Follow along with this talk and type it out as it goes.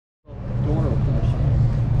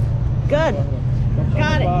Good.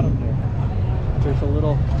 Got it. Bottom there. There's a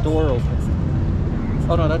little door open.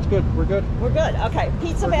 Oh no, that's good. We're good. We're good. Okay.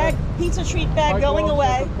 Pizza bag, pizza treat bag going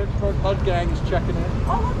away. The Pittsburgh Hud Gang is checking in.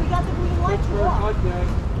 Oh look, we got the green light. Pittsburgh Hud Gang.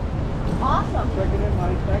 Awesome. Checking in,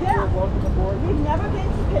 Mike. Thank you. Welcome aboard. We've never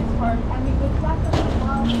been to Pittsburgh, and we would definitely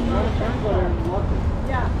love to go there.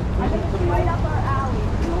 Yeah. I think it's right up our alley.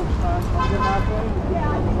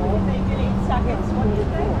 Yeah, I think we can make it 8 seconds. What do you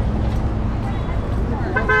think?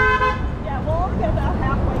 Yeah, we'll only get about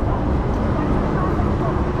halfway done.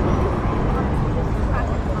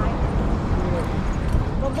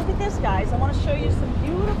 But look at this, guys. I want to show you some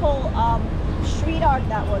beautiful street art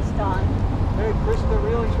that was done. Hey, Krista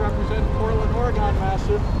Reelings represent Portland, Oregon,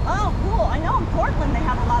 massive. Oh, cool. I know in Portland they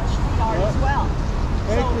have a lot of street art as well.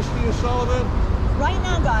 Hey, So, Christina Sullivan. right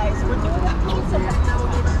now, guys, we're doing a pizza battle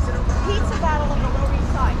on the Lower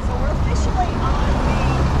East Side. So we're officially on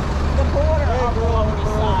the border of the Lower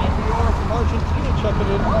East Side. New York from Argentina checking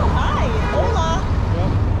in. Oh, hi. Hola.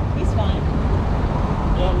 Yep. He's fine.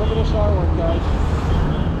 Yeah, look at this artwork, guys.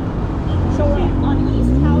 So we're on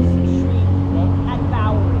East House Street at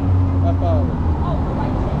Bowery. At Bowery. Oh, the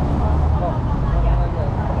light change. Not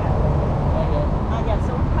yet. Not yet.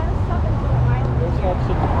 So we're kind of stuck in the island. There's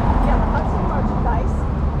Hudson. Yeah, the Hudson merchandise.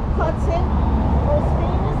 Hudson, most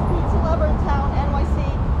famous pizza lover in town, NYC.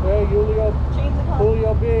 Hey, Julio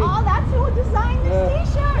B. Oh, that's who designed this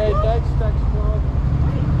t-shirt. Hey, Look. thanks, Julio.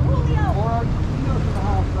 Wait, Julio. More Argentinos in the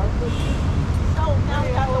house, right? So now we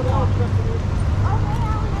got the wall.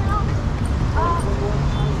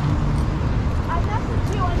 I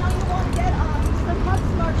messaged you. I know you want to get some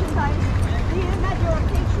Hudson merchandise. Being that you're a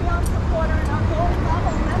Patreon supporter and our gold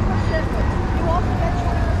level membership, you also get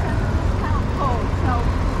 20% discount code. So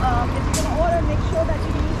if you're going to order, make sure that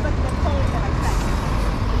you use the code that I sent.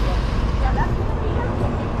 Yeah, that's going to be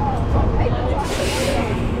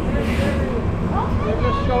They're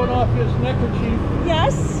just showing off his neckerchief.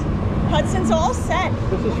 Yes. Hudson's all set.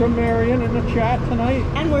 This is from Marion in the chat tonight.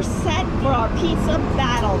 And we're set for our pizza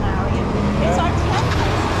battle, Marion. It's our 10th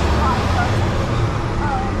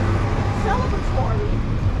celebratory.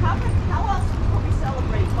 How else can we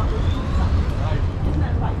celebrate but with pizza? Right. Isn't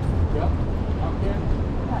that right? Yep. Okay.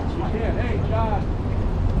 That's You right. can. Hey, John.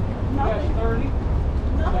 Nothing, Yes, 30.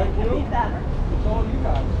 nothing Thank could you. be better. It's all you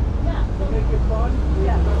guys. Yeah. To make it fun.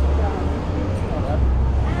 Yeah. Yeah.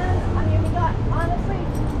 And, I mean, we got, honestly,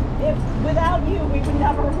 if without you, we would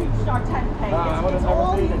never have reached our 10K. It's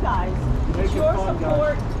all you guys. It's your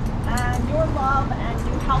support and your love, and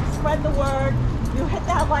you help spread the word. You hit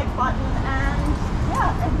that like button, and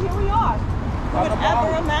yeah, and here we are. Who would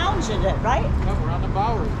ever imagined it, right? Yeah, we're on the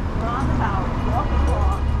Bowery. We're on the Bowery, walking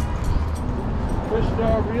along.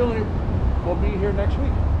 Krista really will be here next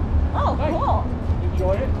week. Oh, Nice. cool.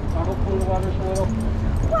 Enjoy it. Hopefully the weather's a little.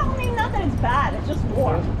 Well, I mean, not that it's bad. It's just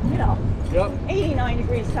warm, you know. Yep. 89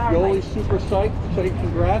 degrees Fahrenheit. Yoli's super psyched, saying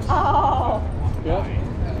congrats. Oh. Yep.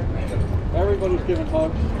 Everybody's giving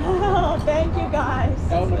hugs. Oh, thank you guys.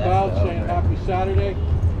 Out and about saying happy Saturday.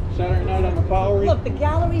 Saturday night on the Bowery. Look, the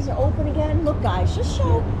galleries are open again. Look, guys, just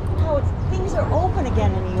show how things are open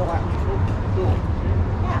again in New York. Cool.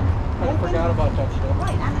 Yeah. I forgot about that stuff.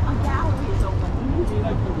 Right, and a gallery is open.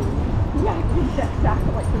 Yeah,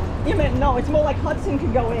 exactly. Yeah, no, it's more like Hudson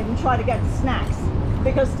could go in and try to get snacks.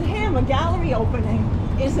 Because to him, a gallery opening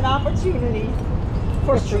is an opportunity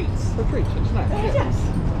for treats. For treats and snacks. Yeah. Yes,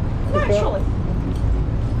 naturally.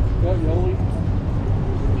 Yeah, Yoli.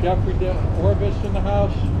 Jeffrey Orvis in the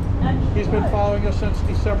house. And He's been following us since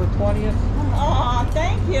December 20th. Oh,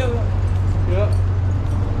 thank you. Yep.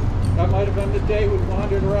 That might have been the day we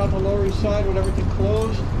wandered around the Lower East Side when everything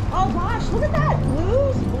closed. Oh gosh, look at that.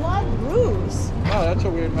 Blues Blood Ruse. Oh, that's a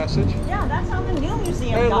weird message. Yeah, that's how the new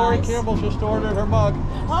museum Hey, guys. Lori Campbell just ordered her mug.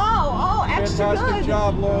 Oh, extra Fantastic good.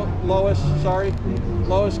 job, Lois. Sorry.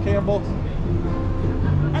 Lois Campbell.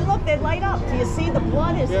 And look, they light up. Do you see the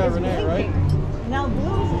blood is Renee, blinking? Right? Now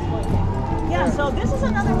blues is blinking. Yeah, so this is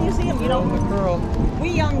another museum, you know. The curl.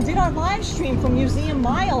 We did our live stream from Museum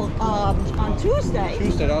Mile on Tuesday.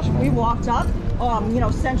 Tuesday, that was fun. We walked up, you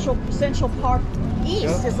know, Central Park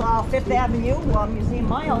East is 5th Avenue, Museum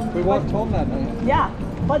Mile. We walked home that night. Yeah,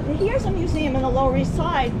 but here's a museum in the Lower East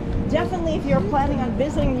Side. Definitely, if you're planning on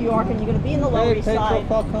visiting New York and you're going to be in the Lower East Side,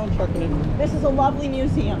 checking in. this is a lovely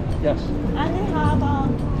museum. Yes. And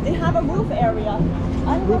they have a roof area.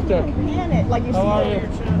 I don't know if you can pan it like you see on your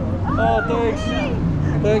channel. Oh, thanks. Hey.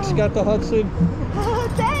 Thanks, you got the Hudson.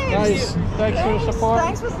 Thanks. Nice. Thanks for the support.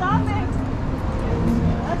 Thanks for stopping.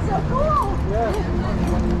 That's so cool. Yeah.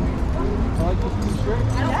 I like this t-shirt.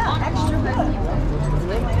 Yeah, extra good.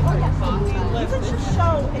 Oh, yes. You can just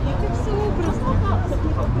show, if you can see, just look up so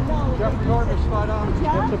people can know Jeffrey Orvis, spot on.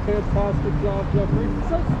 Yeah? That's a fantastic job, Jeffrey.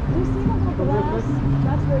 So, do you see the little glass?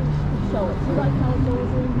 That's where you should show it. See like how it goes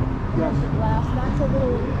in? Yes. The glass. That's a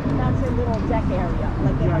little deck area.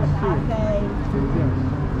 Like they have a cafe. Yes.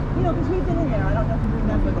 You know, because we've been in there. I don't know if you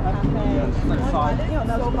remember the cafe. Yes. You know,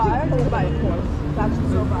 that's So bar, of course. That's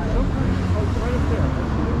so bar. Oh, it's right up there.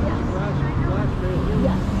 Yes. Glass railing.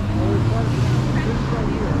 Yes. Oh, it's right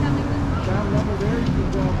here. Down level there, you can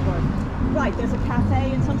go outside. Right, there's a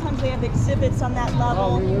cafe, and sometimes they have exhibits on that level.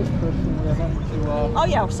 Oh, we wish, Kristen. We're heading to. Oh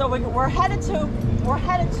yeah, so we're headed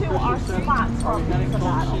to our spots for Are we heading pizza to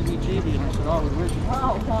battle. CBGB? And I said, oh, we wish.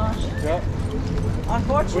 Oh gosh. Yep.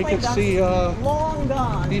 Unfortunately, We could that's see long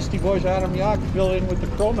gone. Beastie Boys Adam Yauch fill in with the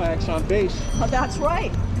Chromax on bass. Oh, that's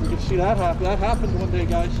right. We could see that happen. That happened one day,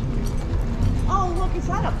 guys. Oh look, is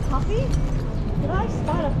that a puppy? Did I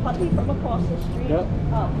spot a puppy from across the street? Yep.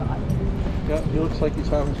 Oh god. Yeah, he looks like he's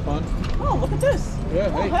having fun. Oh, look at this. Yeah,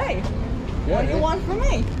 Oh, hey. Yeah, What do you want from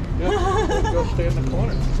me? Yeah, go stay in the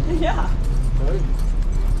corner. Yeah. Right.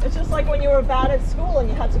 It's just like when you were bad at school and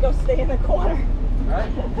you had to go stay in the corner. Right.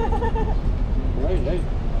 Right, hey.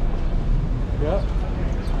 Yeah.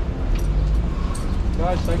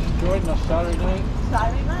 Guys, thanks for joining us Saturday night.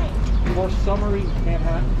 Saturday night. More summery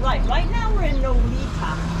Manhattan. Right now we're in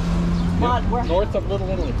Nolita. But Yep. we're North of Little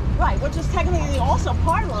Italy. right, which is technically also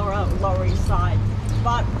part of Lower East Side.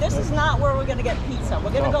 But this is not where we're gonna get pizza.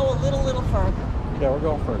 We're gonna go a little further. Yeah, we're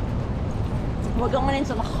going for it. We're going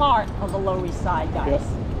into the heart of the Lower East Side, guys. Yep.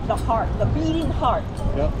 The heart, the beating heart.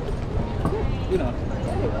 Yep. You know,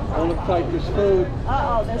 hold it tight, there's food.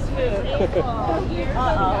 Uh-oh, there's food. Uh-oh.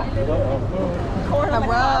 Uh-oh. Corn on the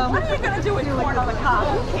Hello. cob. What are you gonna do with corn on the cob?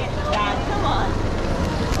 You can't do that. Come on.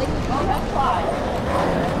 Oh, that's fine.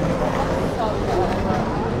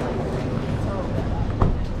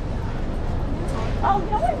 Oh, you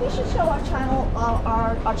know what? We should show our channel,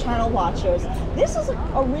 our channel watchers. This is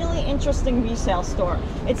a really interesting resale store.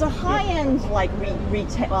 It's a high-end like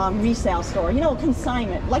resale store. You know,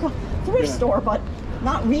 consignment, like a thrift store, but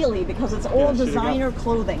not really because it's all Yeah, so they got designer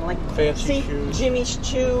clothing. Like fancy see, shoes. Jimmy's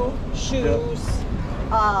shoes,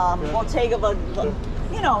 Bottega,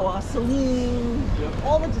 you know, Celine,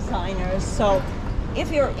 all the designers. So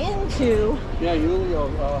if you're into, Yeah, Julio,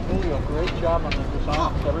 great job on the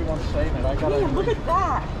designs. Everyone's saying it. I got yeah, look at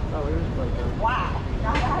that. Oh, here's right there. Wow,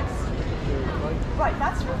 now that's right.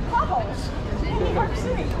 That's for couples in New York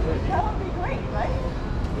City. That would be great, right?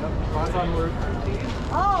 Yep, Bon Word.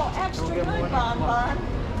 Oh, extra good, Bon.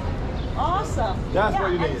 Awesome. That's yeah,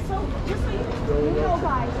 what you and need. So, just so you know,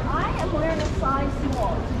 guys, I am wearing a size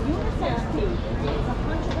small. It's a unisex tee. It's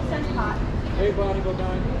 100% cotton. Hey, Bonnie, go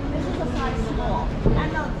down. This is a size small.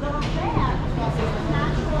 And the bag is a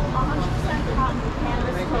natural 100% cotton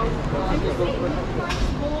canvas coat. And you see, it's nice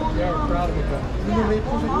long. Yeah, we're proud of it, though. Yeah,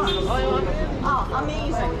 oh,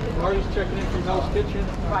 amazing. Marty's checking in from Hell's Kitchen.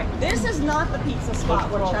 Right. This is not the pizza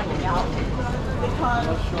spot we're checking out because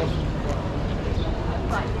Let's show some.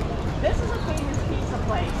 right. This is a famous pizza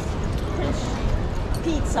place.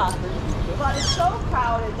 Pizza. But it's so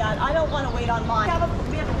crowded that I don't want to wait online.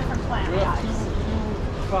 We have a different plan, guys.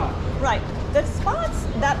 Spot. Right. The spots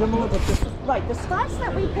that Similar but different. right, the spots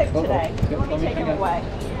that we picked today. Yeah, Let me take them away.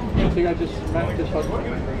 I think I just met this husband.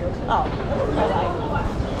 Oh, all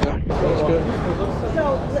right. That's good. So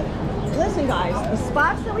listen guys, the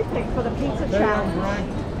spots that we picked for the pizza challenge.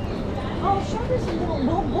 Oh, show this a little.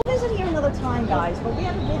 We'll visit here another time, guys. But we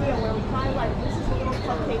have a video where we highlight. This is a little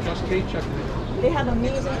cupcake. Just Kate checking in. They have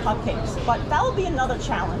amazing cupcakes, but that will be another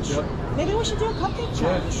challenge. Yep. Maybe we should do a cupcake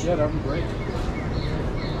challenge. Yeah, that'd be great.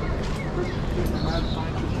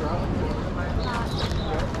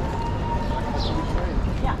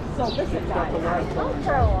 Yeah. So listen, guys. The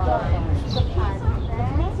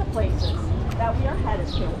pizza places that we are headed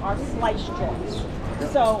to are slice joints.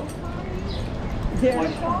 So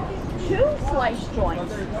there's two slice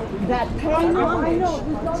joints that pay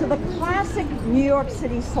homage to the classic New York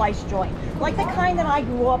City slice joint, like the kind that I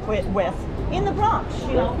grew up with in the Bronx,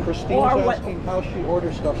 you know. Christine's Or what- asking how she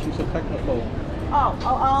orders stuff. She's a technophobe.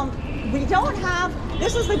 We don't have,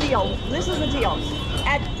 this is the deal,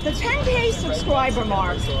 At the 10K subscriber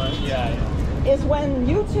mark is when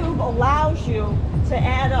YouTube allows you to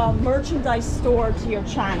add a merchandise store to your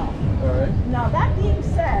channel. All right. Now that being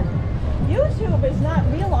said, YouTube has not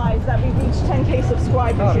realized that we've reached 10K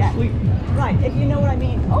subscribers Oh, yet. sleep. Right, if you know what I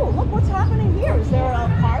mean. Oh, look what's happening here. Is there a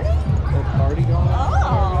party? A party going on?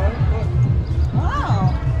 Oh.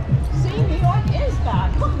 Wow. See, New York is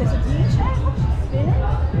back. Look, there's a DJ. Look, she's spinning.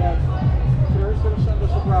 Yeah. Sarah's going to send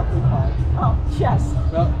us a broccoli pie. Oh, yes.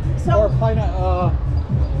 Well, So- or pineapple.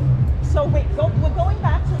 So we're going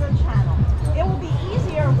back to the channel. It will be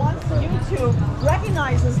easier once the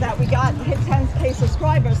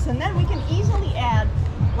Yes, and then we can easily add,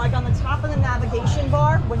 like on the top of the navigation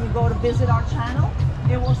bar, when you go to visit our channel,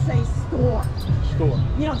 it will say store. Store.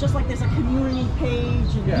 You know, just like there's a community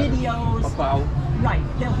page and videos. About. Right,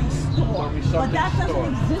 there'll be store. But that doesn't store.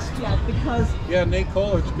 exist yet because... Yeah, Nate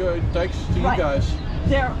Kohler, it's good. Thanks to you guys.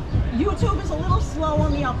 YouTube is a little slow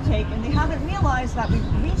on the uptake, and they haven't realized that we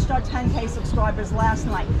reached our 10K subscribers last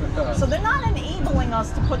night. So they're not enabling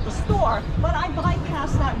us to put the store, but I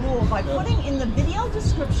bypassed that rule by putting in the video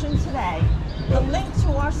description today the link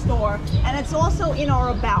to our store, and it's also in our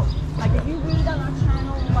about. Like if you read on our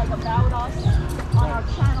channel, like about us, on our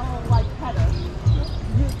channel, like header,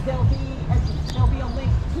 there'll be a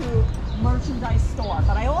link to merchandise store.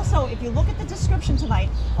 But I also, if you look at the description tonight,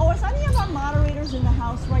 is any of our moderators in the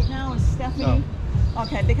house right now? Is Stephanie? No.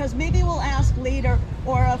 Okay, because maybe we'll ask later,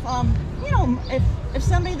 or if you know, if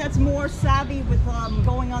somebody that's more savvy with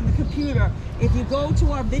going on the computer, if you go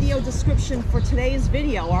to our video description for today's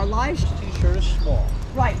video, our live t-shirt is small.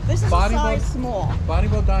 Right, this is a size small. Bonnie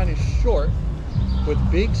Bodine is short with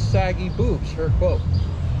big saggy boobs, her quote.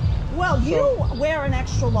 Well, you wear an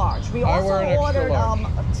extra large. We also ordered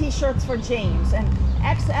t-shirts for James, and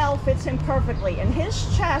XL fits him perfectly, and his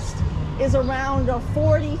chest is around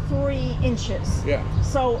 43 inches. Yeah.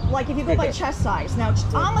 So, like, if you go by chest size, now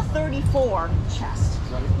I'm a 34 chest.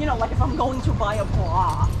 Right. You know, like if I'm going to buy a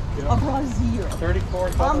bra, a brassiere.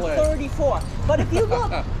 34. I'm 34. But if you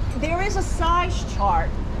look, there is a size chart.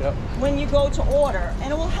 Yep. When you go to order,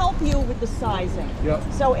 and it will help you with the sizing. Yep.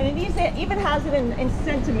 So, and it even has it in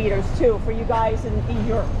centimeters too for you guys in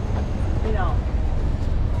Europe. You know,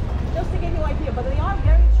 just to give you an idea. But they are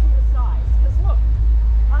very true to size. Because look,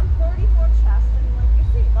 I'm 34 chest, and like you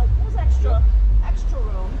see, like there's extra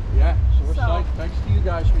room. Yeah. So we're psyched. Thanks to you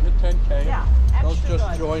guys, we hit 10K. Yeah. Those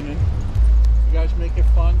just joining. You guys make it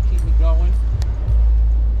fun. Keep me going.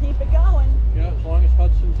 Keep it going. Yeah, as long as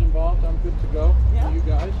Hudson's involved, I'm good to go. Yeah. You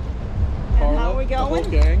guys. And how are we going? The whole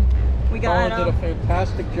gang. We got Karla did a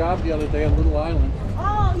fantastic job the other day at Little Island.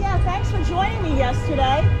 Oh yeah, thanks for joining me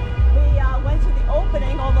yesterday. We went to the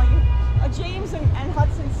opening, although James and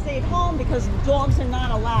Hudson stayed home because dogs are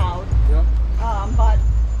not allowed. Yep. But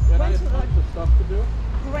went to the stuff to do.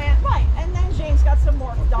 Right, and then James got some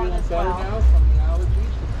work done as well. Better now from the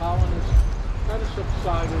allergies. The pollen is kind of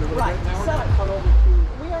subsided a little bit. Now we're going to cut over to...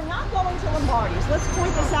 We are not going to Lombardi's. Let's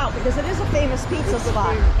point this out because it is a famous pizza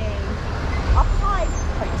spot. A pie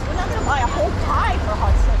place. We're not going to buy a whole pie for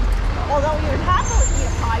Hudson. Although we would have to eat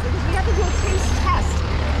a pie because we have to do a taste test.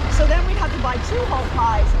 So then we'd have to buy 2 whole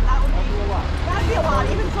pies, and that would be a lot. That'd be a lot,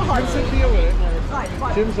 even for Hudson. Deal with it. Right.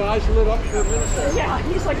 Jim's eyes lit up for a minute there. Yeah,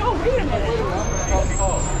 he's like, oh, wait a minute.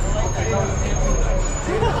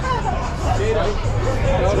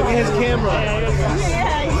 Look at his camera.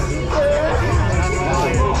 Yeah.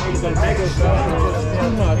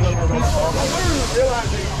 Too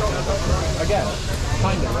much. Again,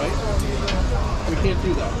 kind of, right? We can't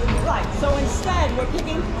do that. Right, so instead we're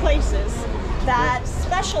picking places that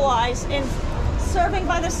specialize in serving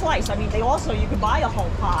by the slice. I mean, you could buy a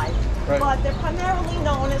whole pie, but they're primarily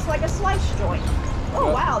known as like a slice joint.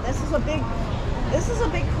 Oh wow, this is a big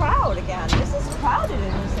crowd again. This is crowded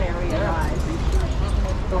in this area, guys.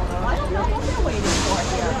 I don't know what they're waiting for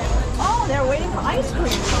here. Oh, they're waiting for ice cream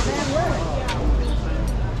from Van Leeuwen.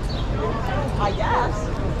 I guess.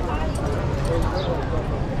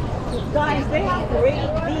 Guys, they have great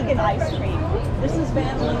vegan ice cream. This is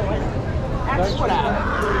Van Leeuwen. Extra.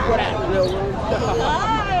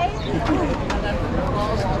 Hi.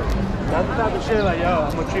 That's the type of shit like, yo,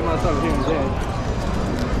 I'm gonna treat myself here and there.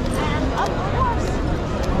 And of course,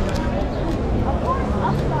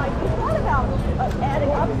 upside. We thought about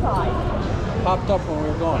adding upside. Popped up when we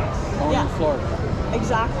were going to Florida.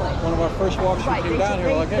 Exactly. One of our first walks we came down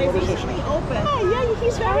here, like, hey, what is this? Open. Hi, yeah,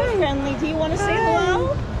 he's very friendly. Do you want to say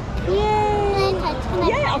hello? Yay!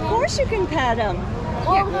 Yeah, of course you can pet him.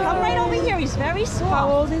 Here, come right over here. He's very soft. How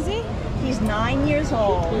old is he? He's 9 years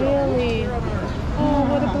old. Really? Oh,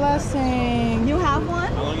 what a blessing. You have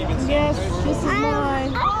one? Yes, this is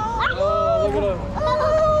mine. Oh, look at him.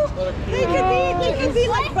 They could be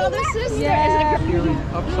like brother, sister. Yeah.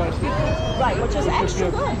 Upside down. Right, which is extra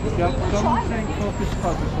good. Yeah, some things focus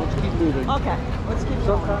puppets. Let's keep moving. Okay, let's keep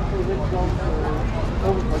going. Sometimes we hit zones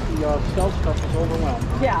like the cell stuff is overwhelmed.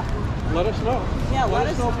 Yeah. Let us know. Yeah, let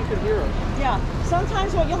us know if you can hear us. Yeah.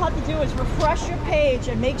 Sometimes what you'll have to do is refresh your page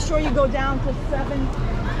and make sure you go down to 720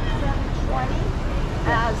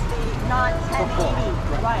 as the not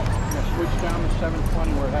 1080. Right. Yeah, switch down to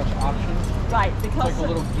 720 where it has options. Right, because it's like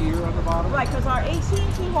a little gear on the bottom. Right, because our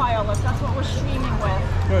AT&T wireless, that's what we're streaming with.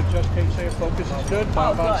 Good. Just Kate say focus is good.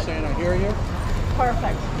 Tom Bond's saying I hear you.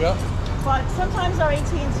 Perfect. Yep. But sometimes our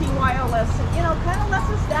AT&T wireless, you know, kind of lets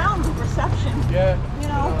us down with reception. Yeah, You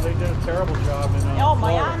know, they did a terrible job in oh,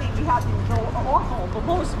 Florida. Miami, we had the awful, the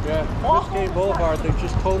most awful. Biscayne Boulevard, they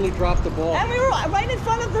just totally dropped the ball. And we were right in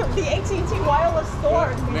front of the AT&T wireless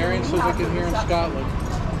store. Yeah. Marion says we can hear in Scotland.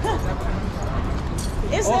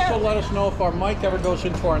 Is Also, there? let us know if our mic ever goes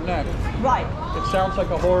into our neck. Right. It sounds like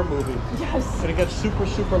a horror movie. Yes. And it gets super,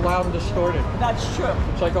 super loud and distorted. That's true.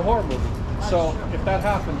 It's like a horror movie. So if that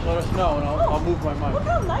happens, let us know and I'll move my mic. Look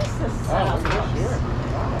how nice this Oh, setup look at this is. here.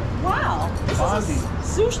 Wow. This Bondi. is a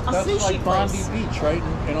That's sushi like place. Bondi Beach, right,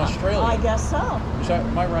 in Australia. I guess so. Is that,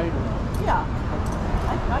 am I right? Yeah.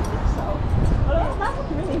 I think so. But that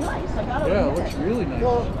looks really nice. I gotta Yeah, it admit looks really nice. Yeah.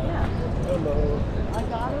 I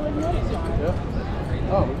gotta admit it. Yeah.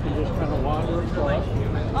 Oh, we can just kind of wander across.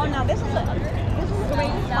 Oh no, this is a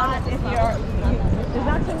great spot if there's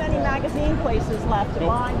not too many magazine places left to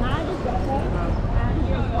buy magazines. And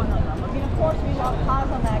here's one of them. I mean, of course, we love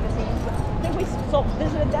Plaza magazines, but I think we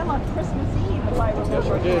visited them on Christmas Eve, if I remember Yes,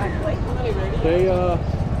 we did. correctly. They,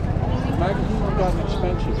 magazines have gotten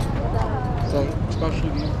expensive. So, especially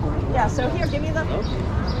the imported. Yeah, so here, give me the...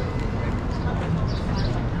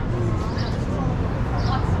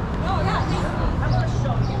 I'm going to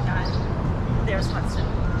show you guys. There's Hudson.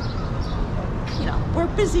 You know, we're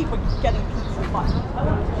busy with getting pizza, but I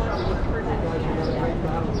want to show you.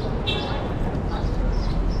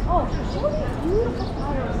 Oh, show these beautiful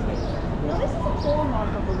fire escapes. Now, this is a hallmark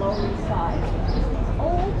of the Lower East Side. It's these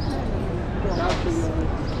old buildings.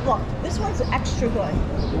 Look, this one's extra good.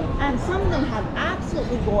 And some of them have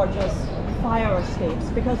absolutely gorgeous fire escapes,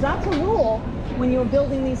 because that's a rule when you're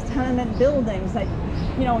building these tenement buildings that,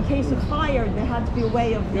 you know, in case of fire, there had to be a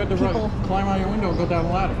way of You had to climb out your window and go down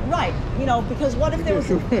the ladder. Right, you know, because what if there was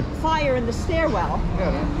a fire in the stairwell?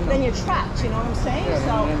 Then you're trapped, you know what I'm saying? Yeah,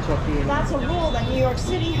 then it ends up being... So that's a rule that New York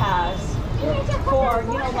City has for,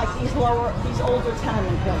 you know, like these older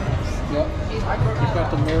tenement buildings. Yep. You've got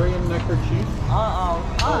the Marion neckerchief. Gelato.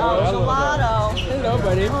 Hello,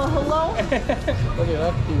 buddy. Oh, hello. Look at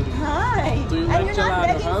that cutie. Hi. Do you And like you're not gelato,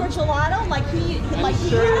 begging huh? for gelato like he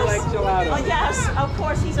sure you is? like gelato. Oh, yes, of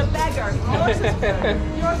course, he's a beggar.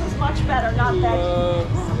 Yours is much better, not begging.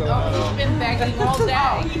 He's been begging all Oh,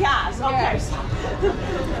 day. he has. Okay.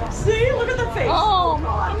 See, look at the face. Oh,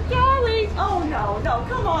 God. I'm sorry. Oh, no,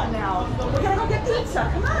 come on now. We're gonna go get pizza.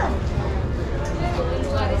 Come on.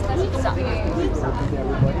 Pizza.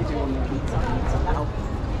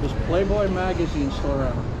 Is Playboy magazine still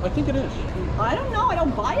around? I think it is. I don't know. I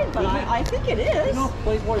don't buy it, but I think it is. You know if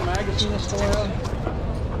Playboy magazine is still around?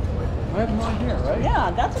 I have no idea, right?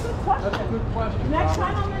 Yeah, that's a good question. That's a good question. Next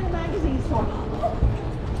time I'm in the magazine store.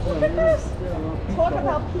 Look at this. Talk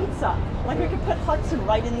about pizza. Like we could put Hudson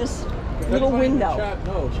right in this little window. Chat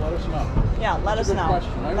knows. Let us know. Yeah, let us That's a good know.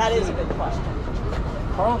 question. That is a good question.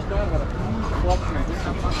 Carl's dad had a huge collection of these.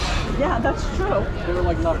 Yeah, that's true. They were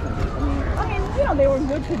like nothing. I mean, you know, they were in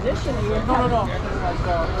good condition. No. Like, it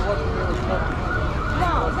wasn't really nothing.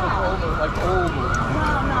 No. Like older.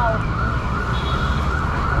 No.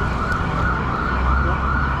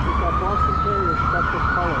 It's got Boston Terrier special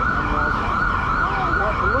color on the outside.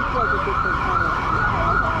 It looks like a different kind of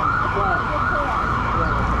flag.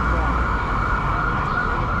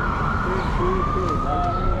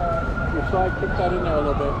 So I kicked that in there a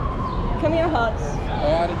little bit. Come here, Huts.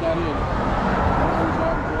 I added that in.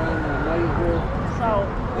 So,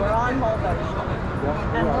 we're on Mulberry Street.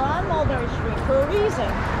 And we're on Mulberry Street for a reason.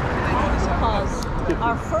 Because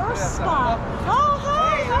our first stop... Oh,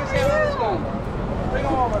 hi! How are you? Bring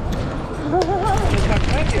him over.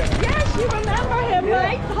 Yes, you remember him,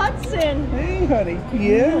 right? Hudson. Hey, honey.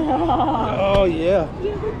 Yeah? Oh, yeah.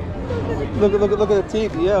 Look at the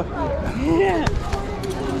teeth, yeah. Yeah.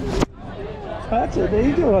 Hudson, there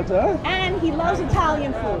you go, Hudson. And he loves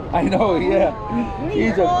Italian food. I know, yeah.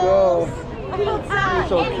 He's a girl. Pizza,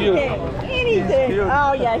 so cute. Anything. He's cute.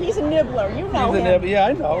 Oh yeah, he's a nibbler. You know him. Yeah,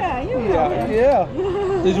 I know. Yeah, you know him. Yeah.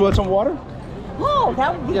 Did you want some water? Oh,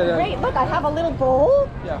 that would be great. Look, I have a little bowl.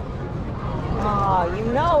 Yeah. Oh, you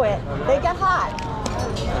know it. They get hot.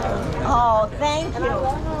 Oh, thank you.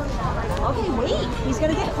 Okay, wait. He's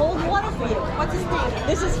gonna get cold water for you. What's his name?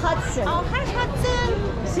 This is Hudson. Oh, hi, Hudson.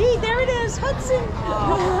 See, there it is, Hudson.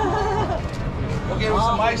 We'll give him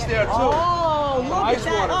some ice there too. Oh, look Ice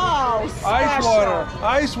at that. water. Oh,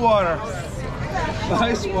 Ice water. Ice water.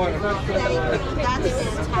 Ice water.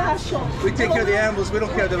 That's special. We take care of the animals. We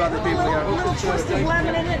don't care about the people here. Little twist of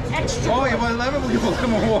lemon in it, extra. Oh, you want lemon? We'll give him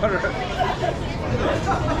lemon water.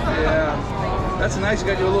 Yeah. That's nice. You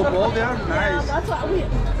got your little bowl there? Yeah, Nice. that's what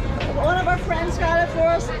one of our friends got it for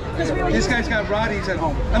us because we were. This guy's got Roddy's at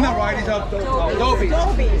home. I'm not Roddy's, Dobies. Dobies.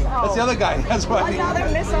 Oh. That's the other guy. That's Roddy. Another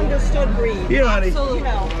misunderstood breed. Here, honey. You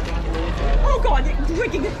know. Oh God, you're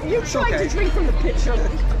drinking. You tried to drink from the pitcher.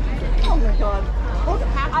 Oh my God. Look,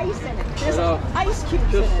 ice in it. There's ice cubes in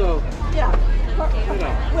it. Just so. Yeah.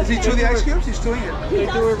 Does he chew the ice cubes? He's chewing it. He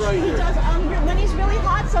does, do it right he here. does. When he's really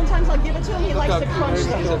hot, sometimes I'll give it to him. He likes to crunch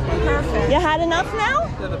them. Perfect. You had enough now?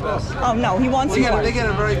 They're the best. Oh no, he wants more. They get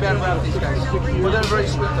a very bad rap, these guys. But they're very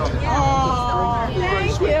sweet though. Oh,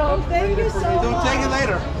 thank you. Thank you so much. Don't take it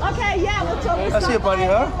later. Okay, yeah, we'll talk. I'll see you, buddy,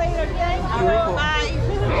 huh? Later. Thank you. Beautiful. Bye.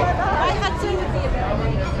 Bye, Hudson.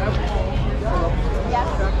 Yes.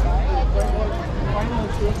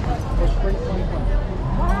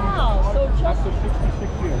 Wow, so just after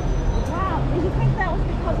 66 years. wow. Do you think that was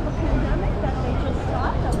because of the pandemic that they just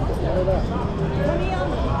stopped? Let me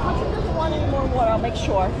Hudson doesn't want any more water. I'll make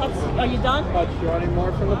sure. Hudson, are you done? But you want any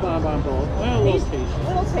more from the bonbon bowl? Well, a little taste.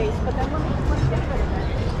 Little taste, but then let's get rid of it.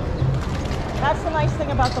 That's the nice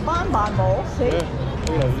thing about the bonbon bowl. See?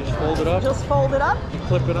 Yeah. You just fold it up. Just fold it up. You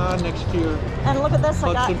clip it on next to your And look at this.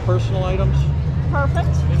 I got Hudson personal items.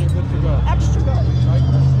 perfect. And you're good to go. Extra good. Right?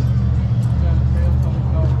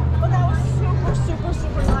 But that was super, super,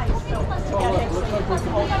 super nice. So let's get him some.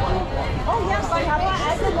 Oh yes, I have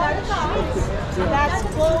that's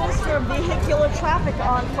closed for vehicular traffic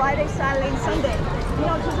on Friday, Saturday, and Sunday. You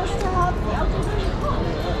know, just to have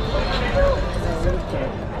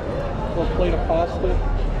A little plate of pasta.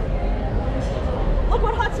 Look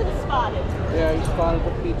what Hudson spotted. Yeah, he spotted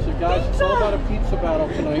the pizza. Guys, it's all about a pizza battle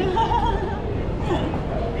tonight.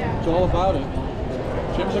 It's all about it.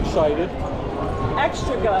 Jim's excited.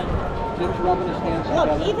 Extra good. Jim's rubbing his hands Look,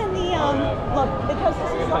 together. even the look, because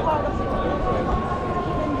this is the heart of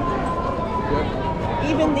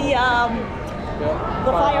even the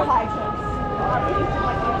fire hydrants.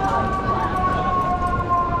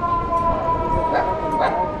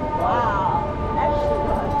 Wow, extra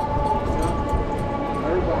good.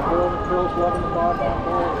 Everybody, girls loving the bonbon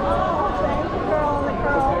bowl. Oh, thank you, girl, the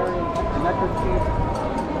girl. Neckerchief,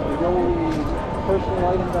 the Yoli personal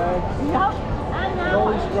item bag. Yep. And now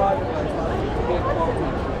Yoli's driving right now. Can't call me.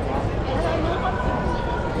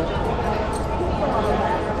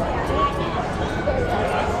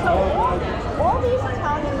 So all these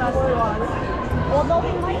Italian restaurants, although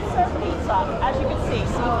they might serve pizza, as you can see,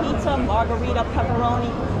 pizza, margarita, pepperoni,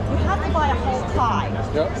 you have to buy a whole pie.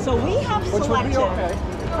 Yep. So we have Which would be selected, okay.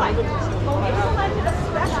 right, so we selected a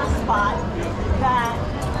special spot that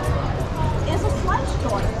is a slice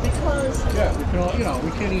joint because Yeah, we can all,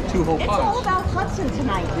 we can't eat two whole it's pies. all about Hudson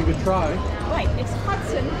tonight. We could try. Right, it's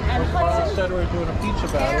Hudson and Mama Hudson. said we were doing a pizza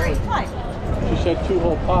battle. Right. She said two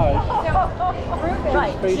whole pies.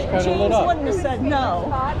 Right. Face kinda lit James up. wouldn't have said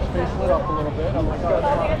no. Face lit up a little bit. I'm like, oh,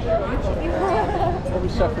 we'll be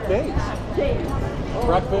set for days.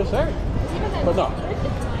 Breakfast, everything. But no.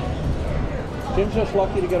 Jim's just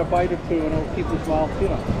lucky to get a bite or two and it'll keep his mouth,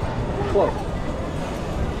 closed.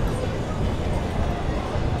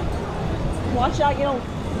 Watch out, you don't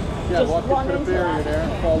Yeah, just walk run into the into barrier that. there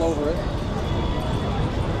and fall over it.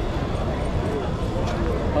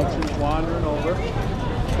 Hudson's wandering over.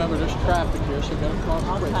 Remember, there's traffic here, so gotta cross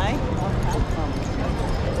the bridge. Okay.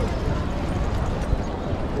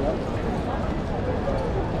 Yep.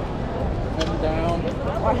 Heading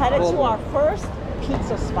down. We're headed to Forward. our first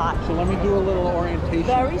pizza spot So let me do a little orientation.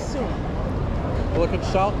 very soon. We're looking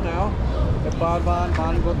south now at Bonbon,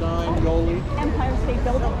 Bonnie Bodine, Yoli. Empire State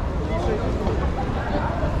Building.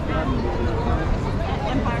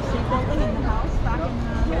 Empire State Building in the house back in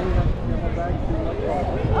Yoli has to get my bag to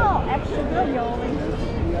oh, extra good, Yoli.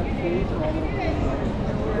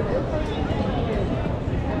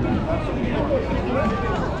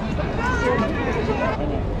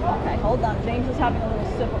 Okay, hold on. James is having a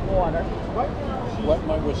little sip of water. Wet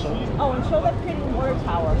my whistle. Oh, and show that pretty water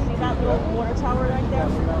tower. See that little water tower right there?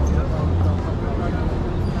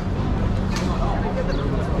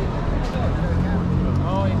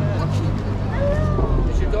 Oh, amen.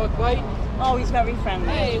 Is your dog bite? Oh, he's very friendly.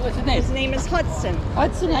 Hey, what's his name? His name is Hudson.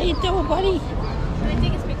 Hudson, how you doing, buddy? Can I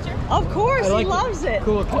take his picture? Of course, I like he loves it.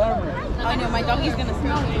 Cool camera. I know, my doggy's gonna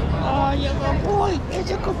smell you. Oh, you're a good boy.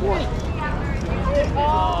 He's a good boy.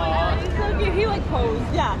 Oh, he's so cute. He like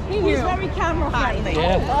posed. Yeah, he's you. very camera friendly.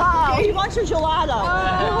 Yeah. Oh, he wants your gelato.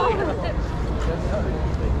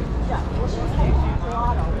 Yeah, well, she's taking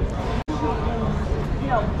gelato. You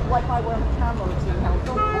know, like I wear the camera routine now.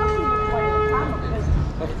 So of course he was wearing the camera because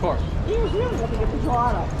Of course. he was really looking at the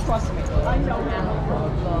gelato. Trust me, I know him.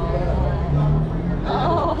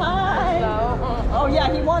 Oh, hi. Oh,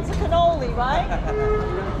 yeah, he wants a cannoli, right?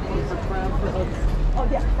 Oh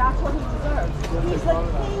yeah, that's what he deserves. He's the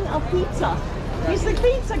king of pizza. He's the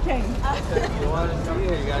pizza king. You want to see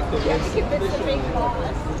it? You got to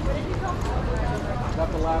Got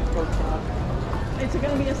the last person on. It's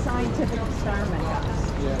going to be a scientific experiment,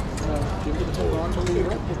 guys. Yeah. Jim is a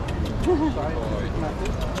non-believer. Scientific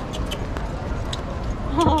method.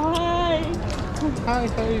 Hi. Hi,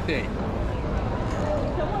 how are you doing?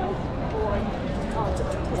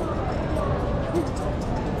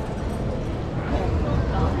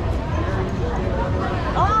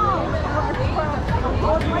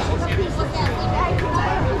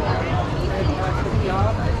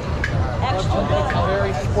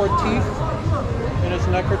 Very sportive in his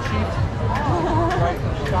neckerchief. Right,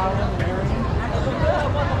 Scotland, Marion.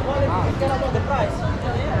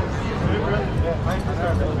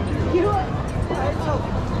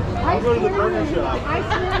 I'll go to the burger shop.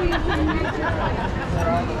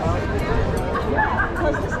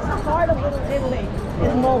 Because this is the heart of Little Italy,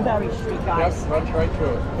 is Mulberry Street, guys. Yep, runs right through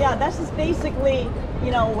it. Yeah, this is basically,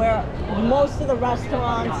 you know, where most of the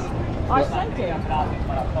restaurants are centered.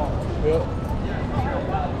 Yep.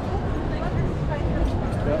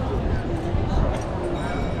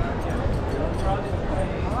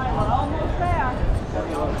 Alright, we're almost there.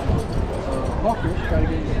 Hawkers, gotta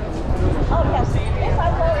get you. Oh yes, yes, I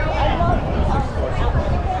love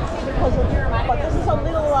because of, but this is a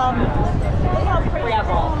little look how pretty it's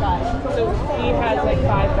all, guys. So he has like 5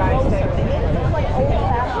 guys there. It's like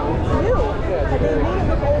old-fashioned view. Yeah, But they made it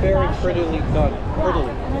look very old-fashioned. prettily done. Yeah, Prettily.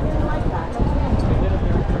 and I didn't like that.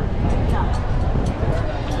 Yeah.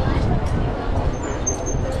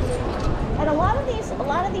 And a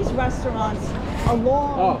lot of these restaurants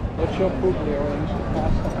along. Oh, let's show Puglia where I used to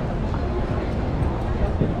pass them.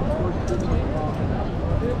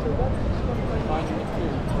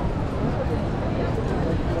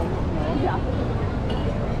 Yeah.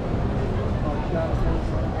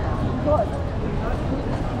 Good.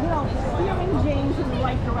 You know, steering James in the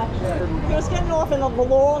right direction. He was getting off in the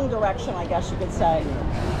wrong direction, I guess you could say.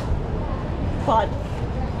 But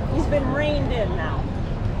he's been reined in now.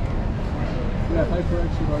 Yeah,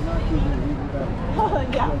 hyperexit or not using it even better.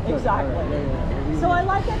 Yeah, exactly. Yeah. So I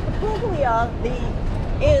like that the Puglia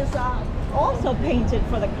is also painted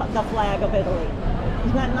for the flag of Italy.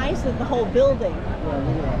 Isn't that nice that the whole building? Yeah,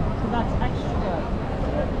 look at that. So that's extra good.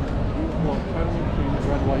 Well, petalum change,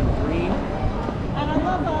 red, white, green. And I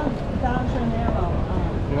love Danjanero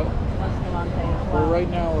Yep. Restaurante as well. Right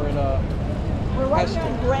now we're at We're right Hester. here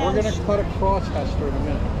in Grand We're going to cut across Hester in a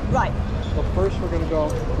minute. Right. But first we're going to go.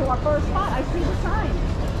 To our first spot. I see the sign.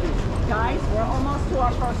 Guys, we're almost to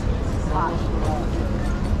our first pizza spot.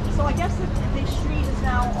 So I guess that this street is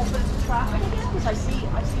now open to traffic again because I see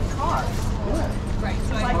cars. Right,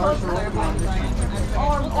 so I Cars closed are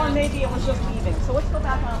their or maybe it was just leaving. So let's go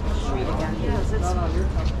back out the street again because it's. No, you're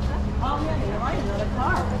coming. Oh yeah, you're right. Another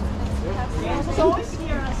car. James is always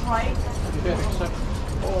steering us right, Yeah,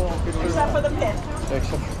 except for the pit.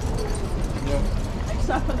 Except. Yeah.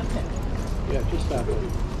 Except for the pit. Yeah, just that way.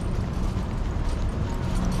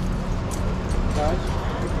 Guys.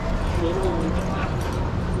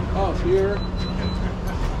 Oh, here.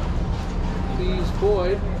 Please,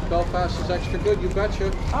 Boyd. Belfast is extra good, you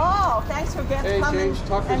betcha. Oh, thanks for Hey, coming James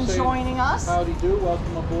Tucker and saying, joining us. Howdy do,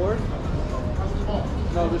 welcome aboard.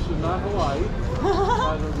 No, this is not Hawaii.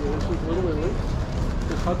 This is Little Italy.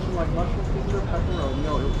 Is Hudson like mushroom pizza or pepperoni?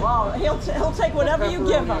 No, Well, he'll take whatever you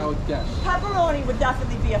give I him. would guess. Pepperoni would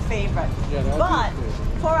definitely be a favorite. Yeah, that would but be a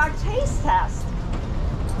favorite. for our taste test,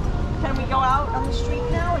 can we go out on the street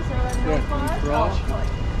now? Is there a no Yeah, car? Ross. Oh, good.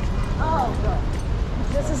 Oh,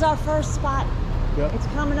 good. This is our first spot. Yep. It's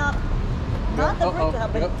coming up. Not the brick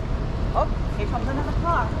but Yep. oh, here comes another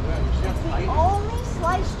car. Yeah, you see It's how the tiny- only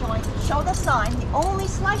slice joint. Show the sign. The only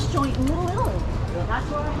slice joint in Little Italy. Yeah. That's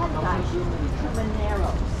where we're headed, guys. The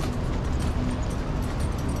Narrows.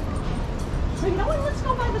 So you know what? Let's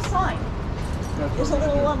go by the sign. That's There's a what we're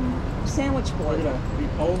little gonna sandwich do. board. Look at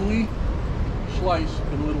that. The only slice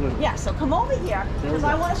in Little Italy. Yeah, so come over here There we because go.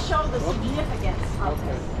 I want to show the Oops. significance of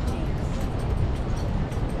Okay. this.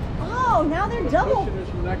 Oh, now they're The double. cushion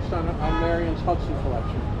is next on Marion's Hudson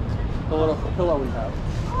collection. The little pillow we have.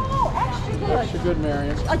 Oh, extra good. Extra good,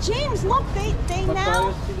 Marion. James, look, they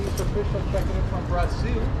now TD's official checking in from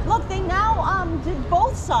Brazil. did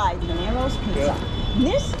both sides. The Narrows Pizza. Yeah. And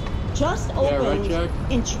this just Yeah, right, opened Jack?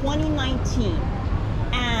 in 2019,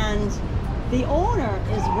 and the owner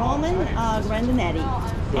is Roman Grandinetti,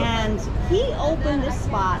 and he opened this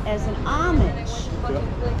spot as an homage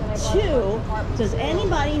to. Does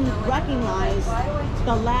anybody recognize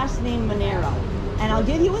the last name Monero? And I'll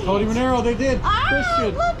give you a Tony hint. Monero, they did. Ah,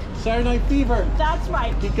 Christian. look. Saturday Night Fever. That's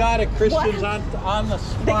right. He got it. Christian's What? on the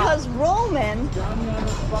spot. Because Roman Johnny on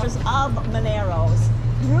the spot. of Moneros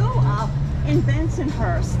grew up in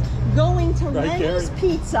Bensonhurst, going to Right, Lenny's Gary?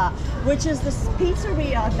 Pizza, which is the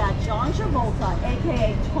pizzeria that John Travolta,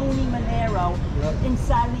 aka Tony Monero, Yep. in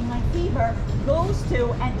Saturday Night Fever, goes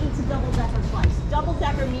to and eats a double-decker slice.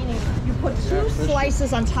 Double-decker meaning you put two Christian.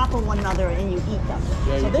 slices on top of one another and you eat them.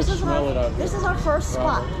 Yeah, so you this can is smell it out this here. is our first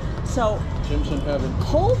spot. Bravo. So Jim's in heaven.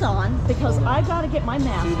 hold on, because I got to get my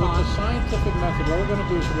mask See, it's on. a scientific method. What we're going to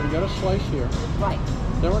do is we're going to get a slice here. Right,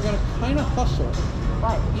 Then we're going to kind of hustle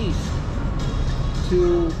right. east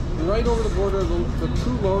to right over the border of the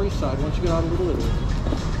true Lower East Side, once you get out of Little Italy,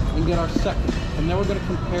 and get our second. And then we're going to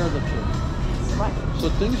compare the two. Right. So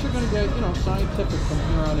things are going to get, you know, scientific from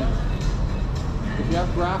here on in. If you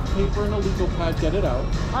have graph paper and a legal pad, get it out.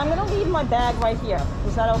 I'm going to leave my bag right here.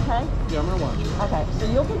 Is that okay? Yeah, I'm going to watch you. Okay, so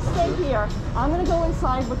you can stay here. I'm going to go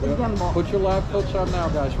inside with the gimbal. Put your lab coats on now,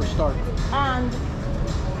 guys. We're starting. And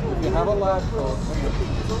If you have a lab coat,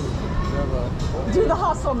 you have a, do the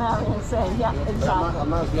hustle, Marion say. Yeah,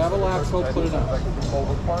 exactly. if you have a lab coat, put it on.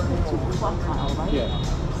 Right? Yeah.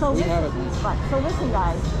 So We listen, have it. right. So listen,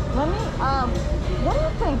 guys. Let me. What do you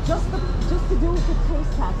think? Just to do the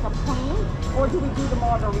taste test, a plain, or do we do the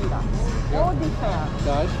margarita? What would be fair?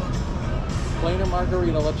 Guys, plain or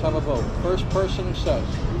margarita, let's have a vote. First person who says.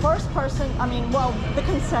 First person. I mean, well, the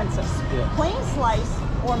consensus. Yeah. Plain slice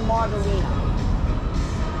or margarita?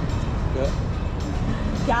 Yeah.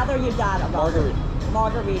 Gather your data. Robert. Margarita.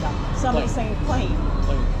 Margarita. Somebody's saying plain.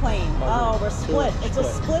 Plain. Plain. Margarita. Oh, we're split. Two It's a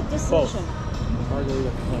split decision. Both.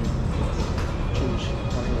 Margarita, plain. Choose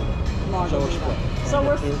margarita. Margarita. So One,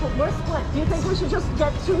 we're two. we're split. Do you think we should just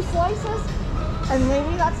get 2 slices? And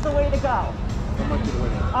maybe that's the way to go. That might be the way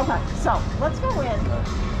to go. Okay, so let's go in,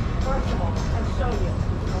 first of all, and show you.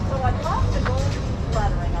 So I love the gold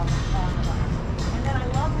lettering on the back. And then I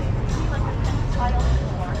love the, you see like the penny tile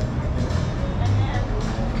floor. And then,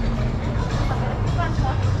 I'm going to keep on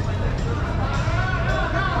talking with you.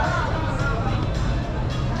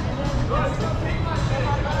 And then there's the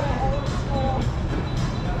old school,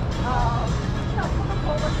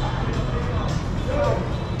 Coca-Cola sign. So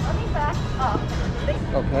let me back up.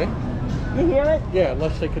 Okay. You hear it? Yeah,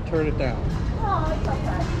 unless they could turn it down. Oh, it's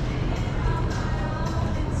okay.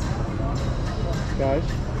 Guys,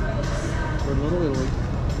 we're in Little Italy.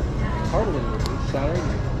 Part of Little Italy, Saturday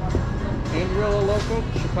night. Andrilla Loco,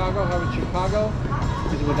 Chicago, having Chicago.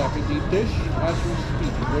 Would that be deep dish? As we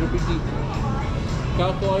speak, would it be deep dish?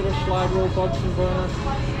 Calculator, slide rule, Bunsen burner,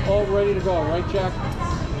 all ready to go, right, Jack?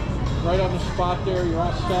 Right on the spot there, you're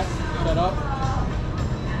all set up.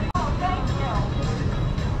 Oh, thank you.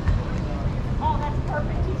 Oh, that's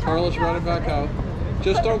perfect. You Carla's running back out.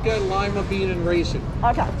 Just don't get lima bean and raisin.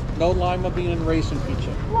 Okay. No lima bean and raisin pizza.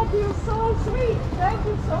 Look, you're so sweet. Thank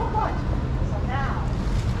you so much. So now.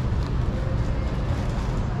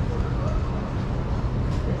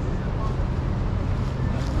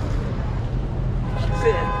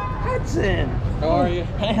 Hudson. How are you?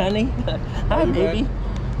 Hey, honey. Hi, you baby.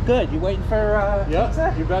 been? Good. You waiting for Yeah,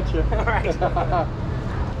 pizza? you betcha. All right.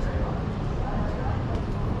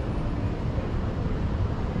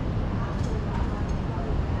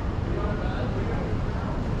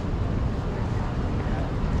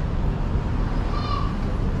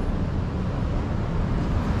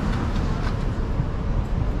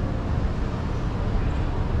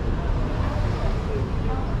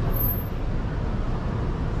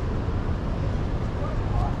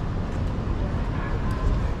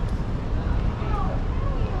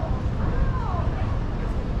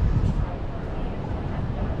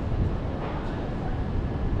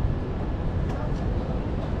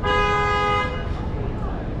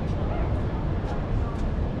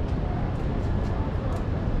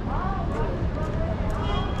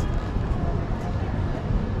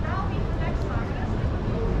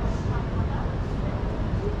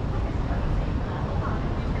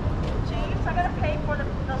 James, I'm going to pay for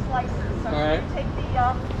the slices. So All right. take the,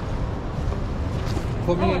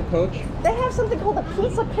 Put me in, coach. they have something called the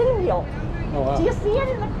pizza pinwheel. Oh, wow. Do you see it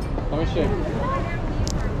in the... Let me see.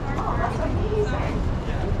 Oh, that's amazing.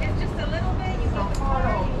 It's just a little bit. You got the car.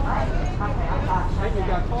 Okay, I got you. Hey, you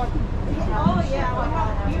got parking. Oh, yeah, we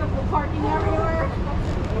have beautiful parking everywhere.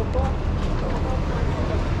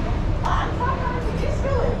 I'm from the East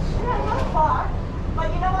Village. Yeah, not far. But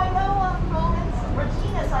you know, I know Roman's,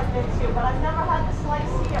 Regina's I've been to, but I've never had the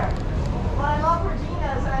slice here. But I love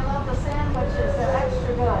Regina's and I love the sandwiches. They're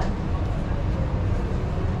extra good.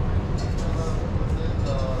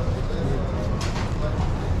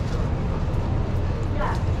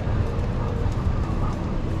 Yeah.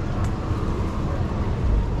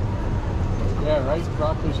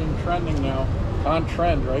 is in trending now. On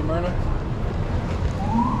trend, right, Myrna?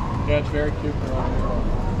 Yeah, it's very cute. So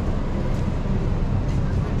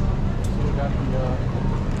we got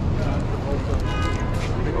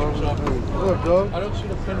the I don't see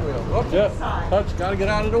the pinwheel. Oh, yeah. That's got to get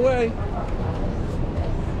out of the way.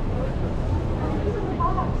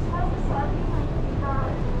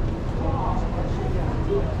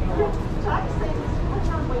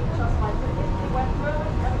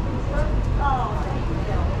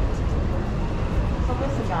 So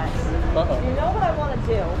listen, guys. You know what I want to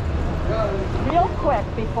do? Real quick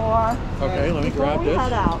before. Okay, let me grab this.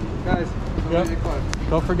 Head out. Guys,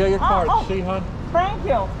 don't forget your card. Oh. See, hon? Thank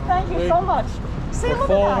you so much. See, We're look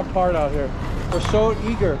falling at that. apart out here. We're so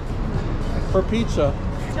eager for pizza.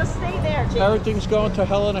 Just stay there, James. Everything's going to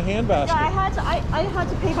hell in a handbasket. Yeah, I had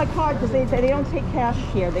to pay by card because they don't take cash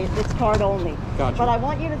here. It's card only. Gotcha. But I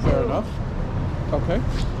want you to do. Fair enough. Okay.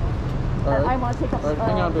 All right. I want to take a. All right,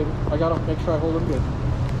 hang on, baby. I gotta make sure I hold him good.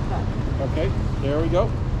 Okay. There we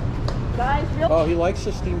go. Guys, Oh, he likes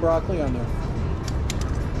the steamed broccoli on there.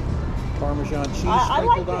 Parmesan cheese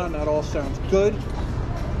sprinkled on. That all sounds good.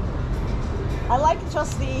 I like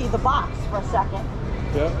just the box for a second.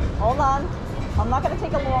 Yep. Hold on. I'm not going to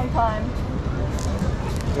take a long time.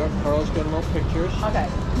 Yep. Carla's getting little pictures. Okay.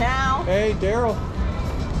 Now. Hey, Daryl,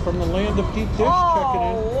 from the land of deep dish, checking in.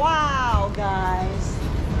 Oh, wow, guys.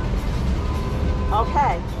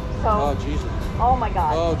 Okay. So. Oh, Jesus. Oh my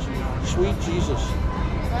God. Oh, sweet Jesus.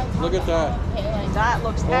 Look at that. That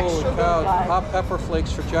looks extra Holy good, cow. guys. Hot pepper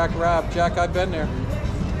flakes for Jack Rabb. Jack, I've been there.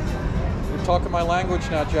 You're talking my language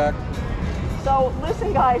now, Jack. So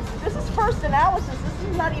listen, guys, this is first analysis. This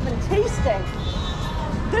is not even tasting.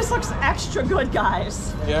 This looks extra good,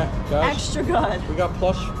 guys. Yeah, guys. Extra good. We got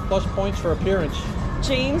plus points for appearance.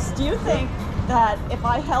 James, do you think that if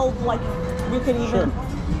I held, like, we could even... Sure.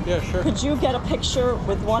 Yeah, sure. Could you get a picture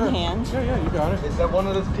with one hand? Yeah, you got it. Is that one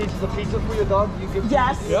of those pieces of pizza for your dog? You give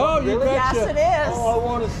Yes. Oh, you really? betcha. Yes, it is. Oh, I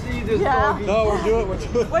want to see this Yeah. dog. No, we're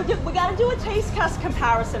doing We got to do a taste test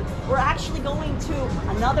comparison. We're actually going to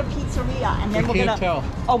another pizzeria, and then We we're can't gonna. tell.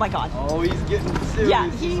 Oh my God. Oh, he's getting serious. Yeah,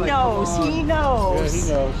 He's he like, knows. come on. He knows. Yeah,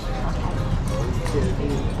 he knows.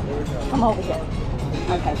 Come over here.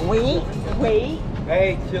 Okay. Wait.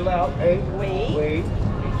 Hey, chill out. Hey. Wait.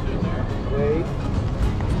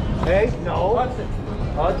 Hey, no.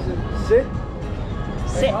 Hudson, sit.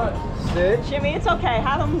 Sit. Sit. Jimmy, it's okay.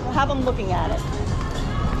 Have him looking at it.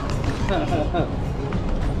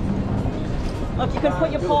 Look, you can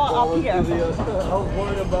put your paw up here. I was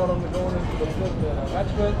worried about him going into the pit.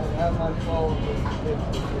 That's good. Have my paw.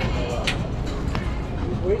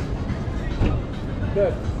 Sweet.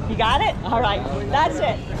 Good. You got it? All right. That's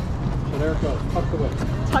it. So there it goes. Tucked away.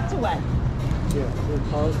 Tucked away. Yeah.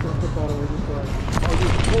 Carla's going to put that away just right. Oh,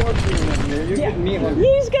 there's 4 in here. You're getting me one.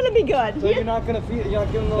 He's gonna be good. So you're not gonna feed. You're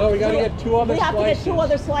not giving. No, we got to get 2 other We have slices. to get 2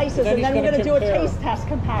 other slices, and then we're gonna do a taste test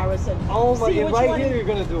comparison. Oh my! See And which right one- here, you're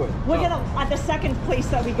gonna do it. We're gonna at the second place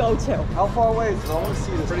that we go to. How far away is it? I want to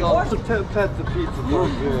see this. Or- Pet the pizza dog.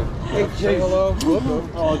 Yeah. Hey, Say James. hello.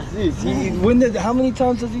 Oh, jeez. How many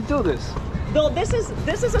times does he do this? Though this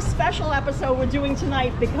is a special episode we're doing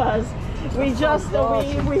tonight because we just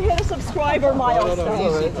we hit a subscriber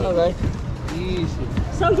milestone. All right. Easy.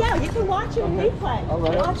 So yeah, you can watch it in replay. All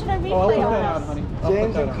right. Watch it in Oh, I'll replay put on that on, us. honey. I'll James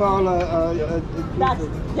put that and on. Carla. That's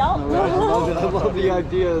I love the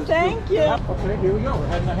idea. Thank you. Okay, here we go. We're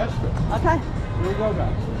heading to Hester. Okay. Here we go,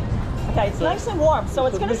 guys. Okay, it's nice and warm, so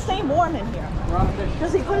it's gonna stay warm in here. We're on a mission.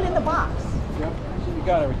 Because he put it in the box. Yep. So you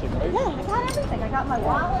got everything, right? Yeah, I got everything. I got my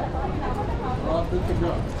wallet. We're off good to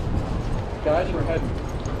go. Guys, we're heading.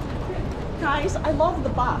 Guys, I love the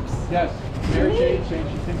box. Yes. Mary Jane saying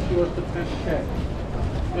she thinks she was the 10K.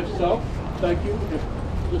 If so, thank you. If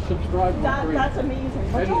just subscribe for free. That's amazing.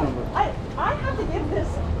 But Any don't- number. I have to give this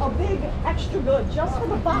a big extra good just for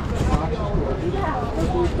the box. Box is gorgeous. Yeah.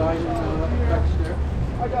 Little diamond effects there.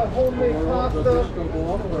 I got homemade The pasta. disco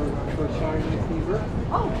ball for shiny fever.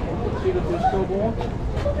 Oh, See the disco ball?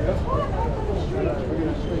 Yep. We're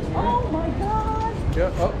gonna stay here. oh my God.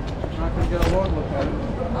 Yep. Oh, not gonna get a long look at it.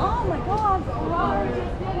 Oh my God.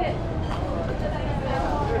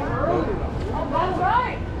 That's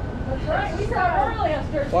right. That's right. We saw early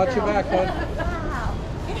yesterday. Watch your back, bud. Wow.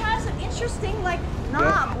 It has an interesting like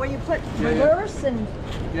knob where you put Yeah. reverse and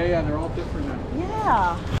Yeah, they're all different now.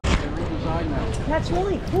 yeah. They redesigned now. That's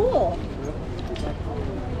really cool.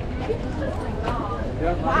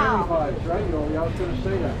 Yeah, Wow. Miami vibes, right? I was gonna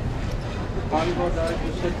say that. Body guys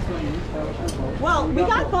just said clean. That was her vote. Well, we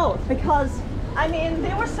got both because I mean,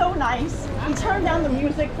 they were so nice. He turned down the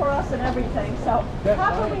music for us and everything. So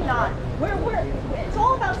how could we not? It's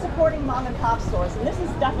all about supporting mom and pop stores, and this is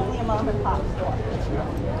definitely a mom and pop store.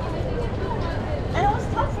 And it was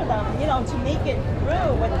tough for them, you know, to make it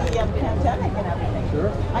through with the pandemic and everything.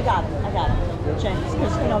 Sure. I got it, James,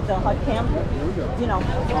 because you know the HUD camp. You know.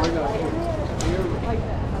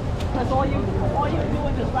 Because all you're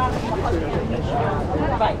doing is wrapping the HUD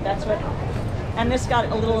camp. Right, that's what. And this got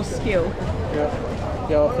a little askew. Yeah,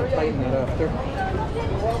 I'll have to tighten it after.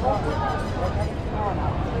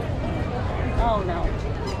 Oh no.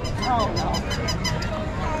 Oh no.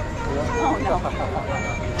 Oh no.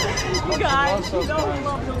 You guys, you know we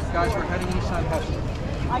love those. Guys, we're heading east on Hudson.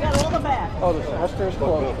 I got all the bags. Oh, the Hester is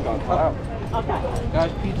closed. Okay.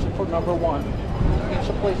 Guys, pizza for number 1.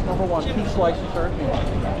 Pizza place number 1. Pizza slices are in here.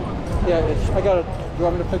 Yeah, I got it. Do you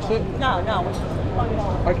want me to fix it? No.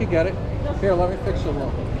 I could get it. Here, let me fix it a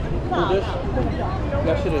little. No, Is this?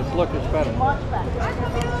 Yes, it is. Look, it's better. Much better.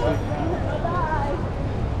 Bye.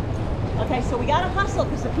 Okay, so we gotta hustle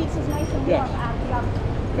because the pizza's nice and warm out of the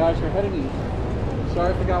oven. Guys, we're heading east.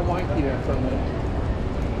 Sorry if I got wanky there for a minute.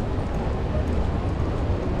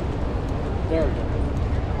 There we go.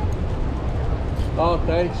 Oh,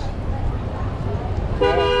 thanks.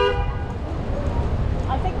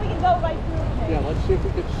 I think we can go right through. Yeah, let's see if we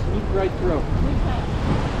can sneak right through. We can.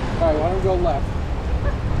 All right, why don't we go left?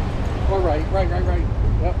 Or right.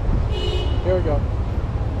 Yep. Here we go.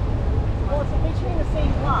 Well, it's between the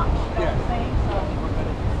same block. You know what I'm saying? So,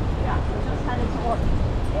 yeah, we're just headed toward.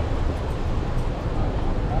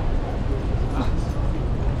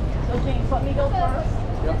 So, James, let me go first.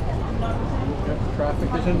 Yep. Traffic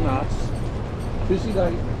is in knots. Busy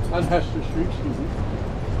night on Hester Street, excuse me.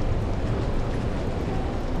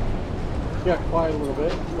 Yeah, quiet a little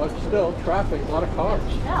bit, but still traffic, a lot of cars.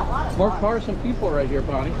 Yeah, a lot of More cars than people right here,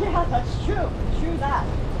 Bonnie. Yeah, that's true. True that.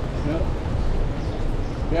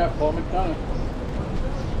 Yeah, Paul McDonough.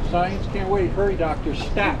 Science can't wait. Hurry, doctor.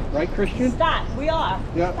 Stat, right, Christian? Stat, we are.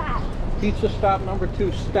 Yep. Stat. Pizza stop number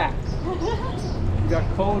 2, stat. You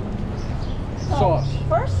got cold sauce.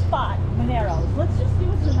 First spot, Monero's. Let's just do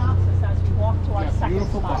a synopsis as we walk to our second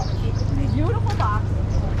beautiful spot. box. Beautiful box.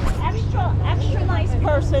 Extra nice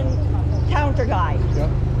person, counter guy. Yep.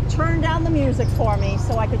 Turned down the music for me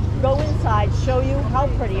so I could go inside, show you how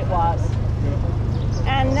pretty it was. Yep.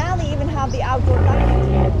 And now they even have the outdoor dining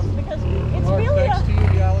tables because it's Well, really thanks to you,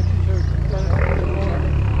 the allergies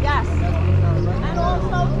are yes. And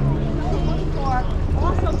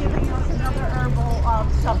also giving us another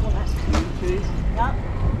herbal supplement. tea. Yep.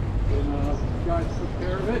 And you guys took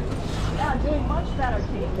care of it. Yeah, doing much better,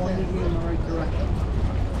 Kate. Pointed me in the right direction.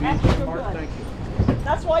 Extra Mark, good. thank you.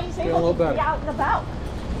 That's why he's Feel a able little to better. be out and about.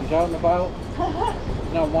 He's out and about,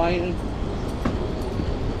 not whining.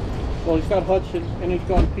 Well, he's got Hudson and he's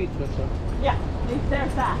got pizza, so. Yeah,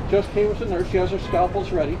 there's that. Just Kate was a nurse. She has her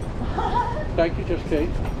scalpels ready. Thank you, Just Kate.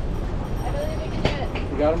 I really think you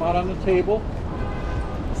did. We got them out on the table.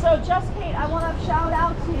 So, Just Kate, I want to shout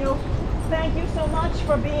out to you. Thank you so much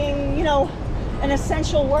for being, you know, an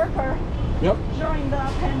essential worker Yep. during the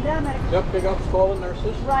pandemic. Yep, big ups to all the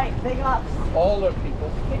nurses. Right, big ups. All the people.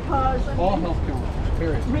 Because, I All mean, healthcare workers,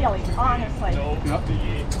 period. really, honestly.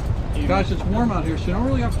 Yep. Guys, it's warm out here, so you don't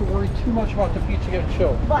really have to worry too much about the pizza getting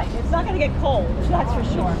chilled. Right, it's not going to get cold, that's for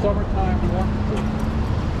sure. Summertime, warm.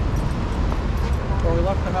 Well, we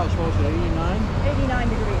left the house, what was it, 89? 89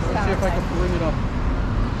 degrees. Let's see if I can bring it up.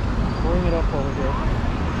 Bring it up over here.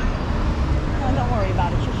 No, don't worry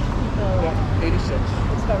about it. Just keep the. Yeah, 86.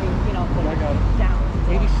 It's very, you know, I got it. down.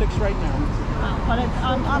 86 right now. But it's,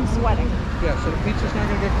 I'm sweating. Yeah, so the pizza's not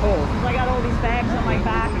going to get cold. I got all these bags on my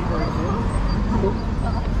back. Cool.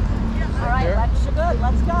 All right, There. that's good.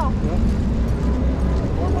 Let's go. Yep.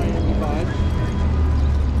 More Miami vibes.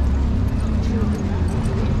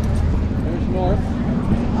 There's north.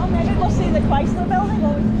 Oh, maybe we'll see the Chrysler building.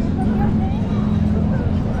 Will we see it from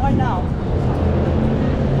here? Or no?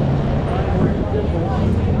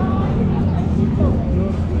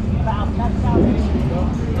 Wow, that's how it is.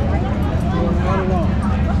 Going right along.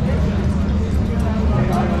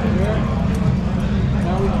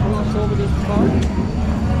 Now we cross over this park.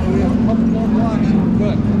 We have a couple more blocks and we're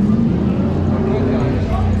good. We're good, guys.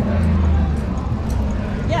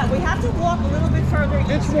 Yeah, we have to walk a little bit further east,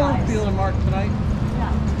 It's warm guys. feeling, Mark, tonight.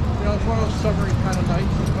 Yeah. You know, it's one of those summery kind of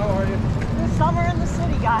nights. How are you? It's summer in the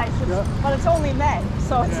city, guys. Yeah. But it's only May,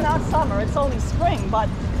 so it's Yeah. not summer. It's only spring, but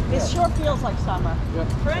it Yeah. sure feels like summer. Yeah.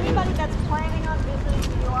 For anybody that's planning on visiting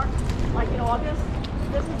New York, like in August,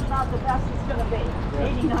 this is about the best it's going to be. Yeah.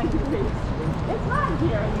 89 degrees. It's hot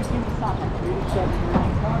here in the summer. 87 here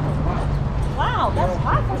in Chicago. Wow. Wow, that's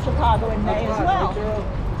hot for Chicago in May as well.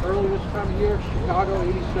 Early this time of year, Chicago,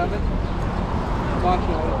 87. Watch it.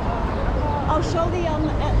 Oh, show the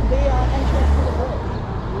entrance to the bridge.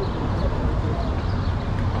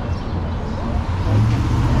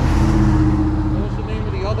 What was the name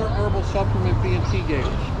of the other herbal supplement B&T gave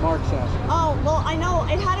us? Mark's asking. Oh, well, I know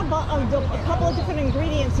it had a couple of different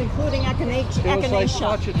ingredients, including echinacea. It was like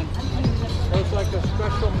watching it. It was like a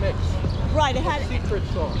special mix. Right, it had secret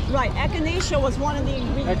sauce. Right, echinacea was one of the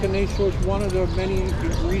ingredients. Echinacea was one of the many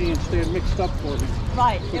ingredients they had mixed up for me.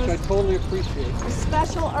 Right. Which I totally appreciate. A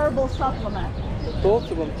special herbal supplement. Both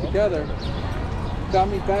of them together got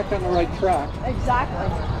me back on the right track. Exactly.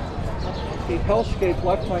 The hellscape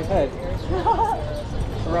left my head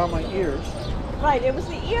around my ears. Right, it was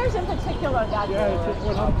the ears in particular that. Yeah, it just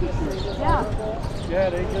went up this year. Yeah. Yeah,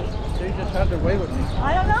 they just had their way with me.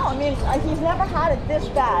 I don't know. I mean, he's never had it this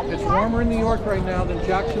bad. It's warmer in New York right now than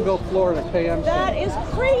Jacksonville, Florida, KMC. That is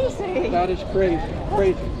crazy. That is crazy.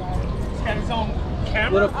 Crazy. He's got his own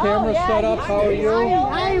camera. Little camera set up. How are you?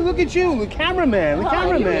 Hey, look at you, the cameraman. The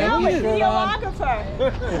cameraman. I'm a videographer.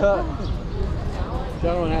 Yeah.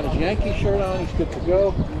 Gentleman had his Yankee shirt on. He's good to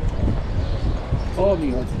go. All New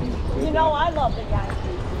York teams. You know I love the Yankees.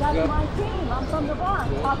 That's my team. I'm from the Bronx.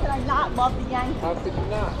 How can I not love the Yankees? How could you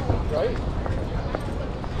not? Right?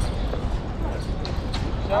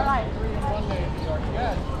 All right. Monday in New York.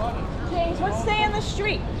 Yeah, it's funny. James, let's stay in the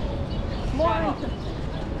street. More. All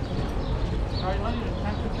right, Lenny, the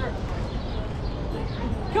temperature.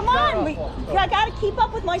 Come on, I got to keep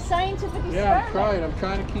up with my scientific experiment. Yeah, I'm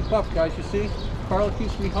trying to keep up, guys. You see, Karla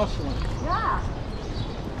keeps me hustling. Yeah.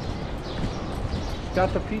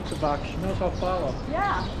 Got the pizza box. She knows how to follow.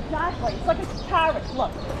 Yeah, exactly. It's like a carrot.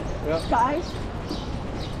 Look, Yep. guys.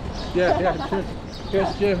 Yeah.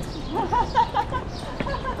 Here's Jim. See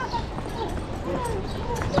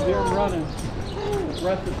him running. The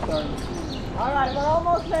breath is starting. All right, we're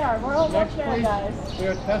almost there. We're almost there, place, guys. we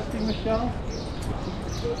are testing Michelle.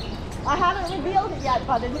 I haven't revealed it yet,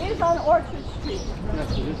 but it is on Orchard Street.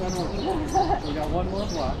 Yes, it is on Orchard. We got one more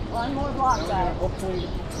block. One more block, guys. Hopefully,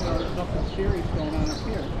 there's nothing serious going on up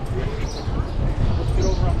here. Let's get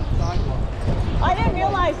over on the sidewalk. I didn't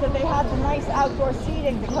realize that they had the nice outdoor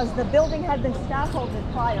seating because the building had been scaffolded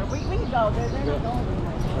prior. We can go. They're not going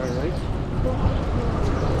anywhere. All right.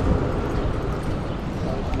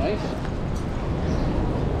 That was nice.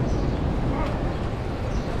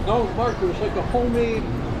 No, Mark, it was like a homemade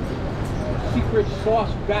secret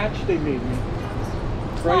sauce batch they made me.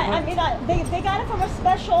 Right? I mean, they got it from a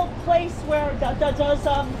special place where that does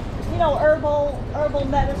you know, herbal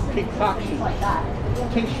medicine, Concoctions. like that.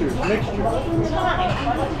 Tinctures, mixtures.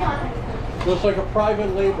 Looks like a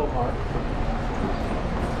private label, Mark.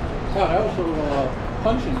 Wow, that was a little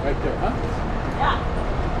punching right there, huh? Yeah.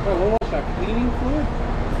 Oh, what was that? Cleaning fluid?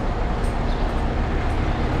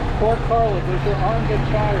 Poor Karla, does your arm get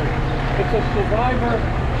tired? It's a Survivor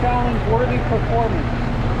Challenge worthy performance.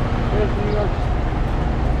 There's New York's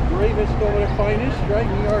bravest over the finest, right?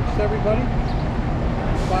 New York's everybody.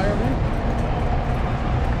 Firemen.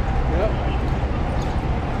 Yep.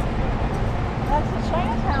 That's the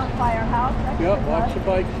Chinatown firehouse. That's Yep, the watch bus. the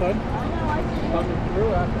bike, son. I know, I see it. Coming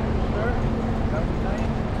through after the start. That was nice.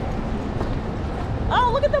 Oh,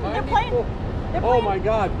 look at them. They're playing. They're playing. Oh my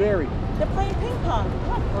God, Barry. They're playing ping pong.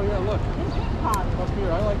 Look. Oh yeah, look. It's ping pong. Up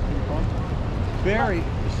here, I like ping pong. Barry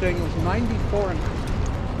is saying it was 94 in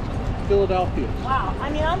Philadelphia. Wow. I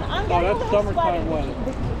mean, I'm getting a that's little summertime sweaty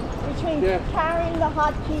weather. between Yeah. carrying the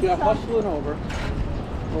hot pizza. Yeah, hustling over.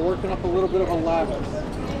 We're working up a little bit of a lather.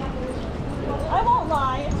 I won't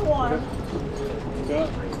lie, it's warm. Yeah,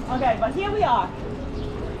 Okay, but here we are.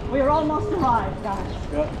 We are almost arrived, guys.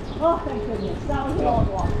 yeah, Oh, thank goodness. That was a long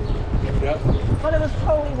walk. yeah. But it was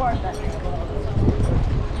totally worth it.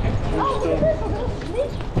 Oh, look at this, a little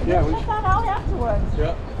sneak. Yeah, Let's check that out afterwards.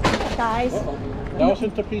 Yeah. Guys. Uh-oh. That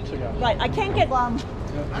wasn't the pizza guy. Right, I can't get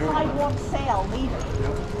sidewalk sale either.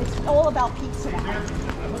 It's all about pizza now.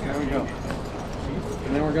 There we go.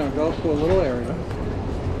 And then we're going to go to a little area.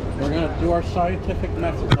 We're going to do our scientific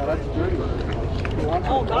method. Now that's dirty.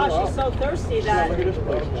 Oh gosh, she's so thirsty Yeah, that look at this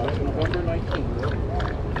place. It's November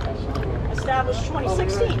 19th. established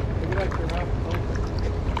 2016. Look at that.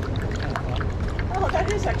 Oh,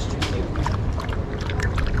 that is extra cute.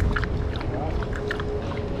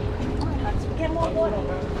 Let's get more water.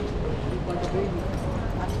 Like a baby.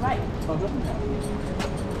 That's right. Oh, doesn't it?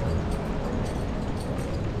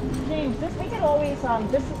 James, we can always,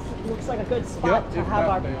 looks like a good spot Yep, to if have that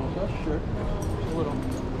our... fails, that's sure. It's a little.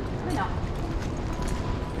 I know.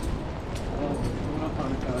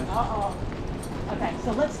 Guys. Uh-oh. Okay,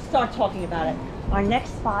 so let's start talking about it. Our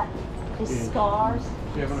next spot is Scars.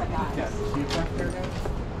 You have a peek at it. See it back there, guys?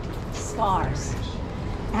 Scars.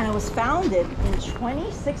 And it was founded in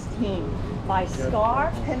 2016 by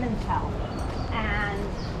Scar Pimentel. And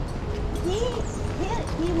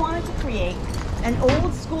he wanted to create an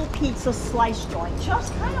old school pizza slice joint,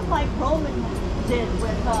 just kind of like Roman did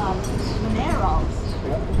with Monero's.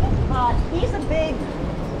 But he's a big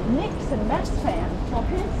Knicks and Mets fan, so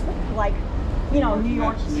his like, you know, New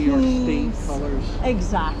York State colors.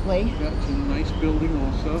 Exactly. Yeah, it's a nice building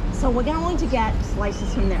also. So we're going to get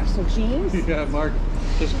slices from there. So James. Yeah, Mark.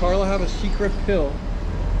 Does Karla have a secret pill?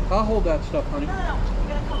 I'll hold that stuff, honey. No, you're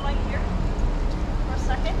gonna come right here for a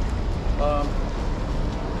second.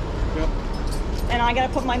 Yep. And I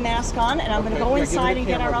gotta put my mask on, and I'm gonna go inside and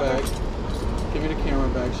get our other. Give me the camera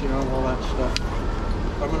bag so you don't have all that stuff.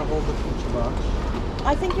 I'm gonna hold the pizza box.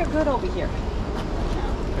 I think you're good over here.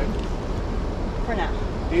 Okay. For now.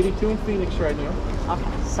 82 in Phoenix right now.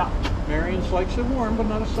 Okay, so. Marion's likes it warm, but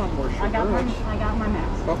not a sun worshiper. I got my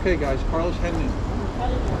mask. Okay, guys, Karla's heading in.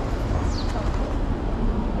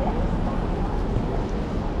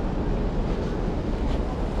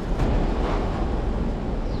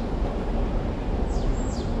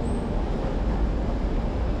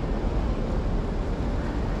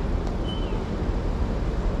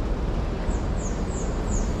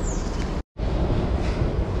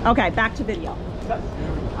 Okay, back to video. Okay,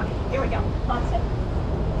 here we go. Hudson.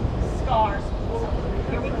 Scars.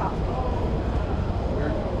 Here we go.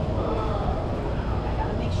 I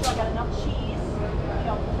gotta make sure I got enough cheese, you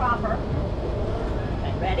know, proper.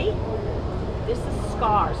 Okay, ready? This is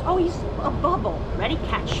Scars. Oh, he's a bubble. Ready?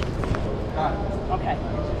 Catch. Got it. Okay.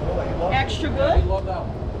 Extra good? He loved that one.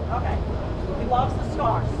 Okay. He loves the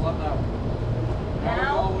Scars. He loved that one.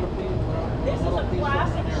 Now, this is a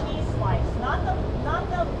classic cheese slice, not the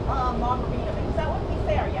margarita, because that wouldn't be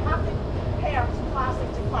fair. You have to pair classic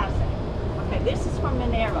to classic. Okay, this is from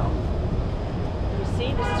Monero. You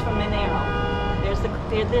see, this is from Monero.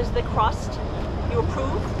 There's the crust. You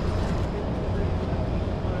approve?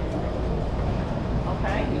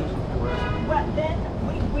 Okay. Well, then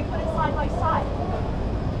we put it side by side.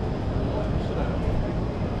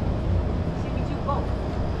 See, we do both.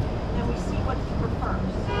 Then we see what he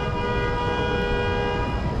prefers.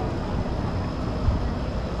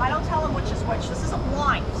 I don't tell him which is which. This isn't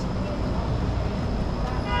blind.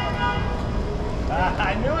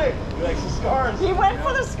 I knew it. You like the Scars. He went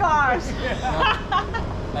for the Scars.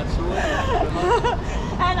 That's the way.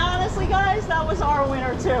 And honestly, guys, that was our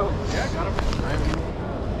winner too. Yeah, got him.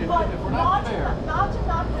 But not to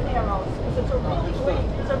knock Monero's, because it's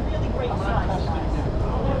a really great slice.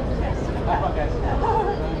 Okay.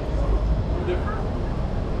 Different.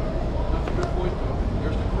 That's a good point though.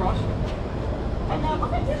 There's the crust. And now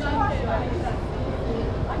look at this crust. I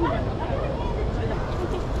gotta hand it to them.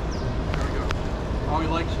 There we go. Oh, he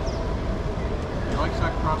likes it. He likes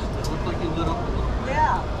that crust. It looked like he lit up a little bit.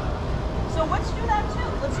 Yeah. So let's do that too.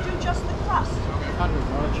 Let's do just the crust. Okay, Hunter, you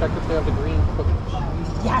want to check if they have the green cookies?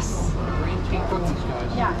 Yes. Green tea cookies,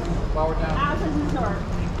 guys. Yes. While we're down. As a dessert.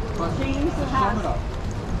 But James to has. sum it up.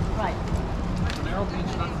 Right. Narrow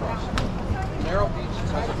beats nut crust. Narrow beats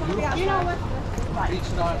has a beautiful You know what? Right.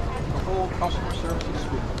 beats nut, the whole customer service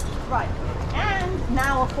experience. Right. And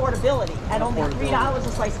now affordability at only $3 a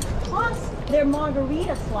slice. Plus, their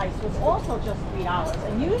margarita slice was also just $3.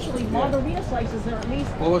 And usually margarita slices are at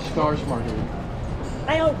least. What was Scars margarita?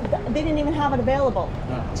 I don't. They didn't even have it available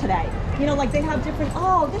today. You know, like they have different.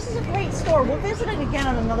 Oh, this is a great store. We'll visit it again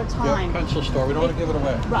at another time. Yeah, pencil store. We don't want to give it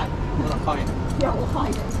away. Right. We're gonna find it. Yeah, we'll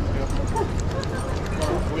find it. Yeah.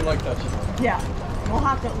 We like that stuff. Yeah. We'll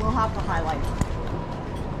have to highlight it.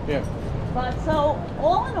 Yeah. But so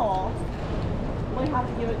all in all, we have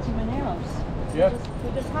to give it to Monero's. Yeah.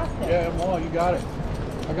 We just have to. Yeah, well, you got it.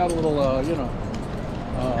 I got a little,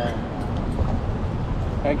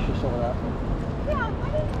 anxious over that. Yeah, I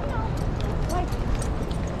mean, like,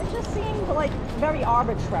 it just seemed like very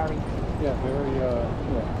arbitrary. Yeah, very,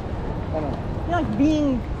 I don't know. You know, like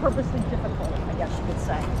being purposely difficult, I guess you could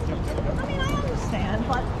say. I mean, I understand,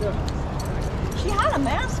 but she had a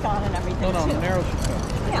mask on and everything, No, too. Monero's.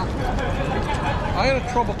 Yeah. I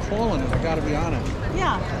had trouble calling it, I gotta be honest.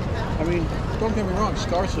 Yeah. I mean, don't get me wrong,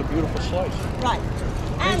 Scars is a beautiful slice. Right.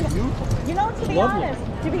 And, beautiful. you know, to be honest,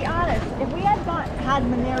 if we had had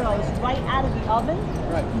Monero's right out of the oven,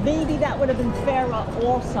 maybe that would have been fairer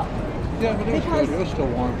also. Yeah, but it was good. It was still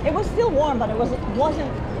warm. It was still warm, but it wasn't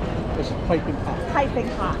It was piping hot. piping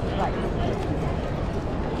hot, right.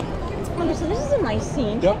 Okay, so this is a nice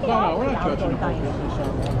scene. Yep, Check it no, out we're for not the judging the outdoor whole dining. business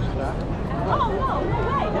on that. Oh, no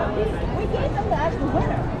way. We gave them as the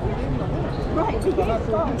winner. Right, we But didn't after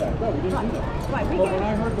we start. do that, no, we didn't do that. Right, we But get when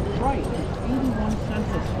I heard the price, it's 81 cents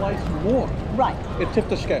a slice more. right. It tipped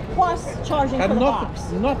the scale. Plus charging Had for the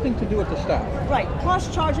box. nothing to do with the staff. Right,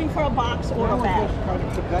 plus charging for a box or a bag. Just trying to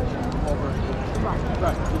put that over. Right.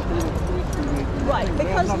 Right. Just a little tweak we made. Right, They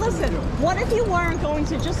have because nothing to listen, do. what if you weren't going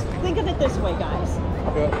to just think of it this way, guys?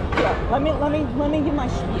 Yeah. Let me give my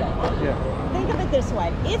spiel. Yeah. Think of it this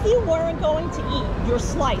way. If you weren't going to eat your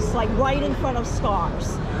slice like right in front of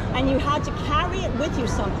Scars and you had to carry it with you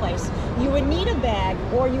someplace, you would need a bag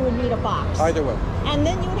or you would need a box. Either way. And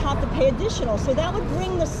then you would have to pay additional. So that would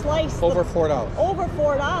bring the slice Over $4. over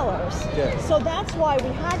 $4. Yeah. So that's why we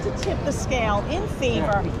had to tip the scale in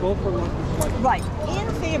favor. Yeah, go for one slice. Right,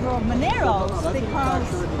 in favor of Monero's That's because not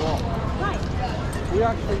sure at all. right. We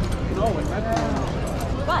actually, we met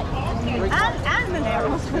them. Right. And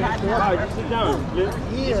Monero's for that matter. Just sit down. Just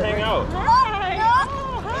hang out. Hi!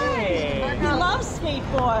 Oh, hi! He loves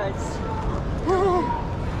skateboards.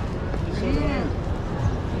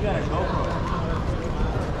 You got a GoPro.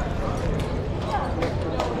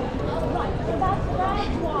 Right, so that's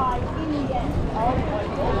why in the end,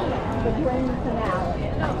 the grand finale,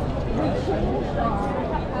 we changed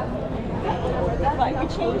we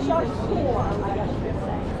changed our score, I guess you could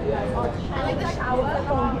say. Our challenge.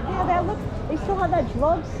 Yeah, that look, they still have that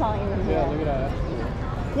drug sign in there. Yeah, look at that.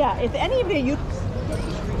 Yeah, if any of you,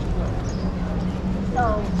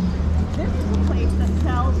 so this is a place that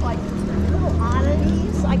sells like little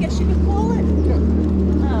oddities, I guess you could call it.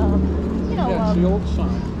 You know, Yeah, it's the old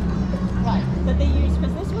sign. right, that they use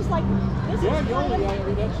because this was like this Yeah, was kind of,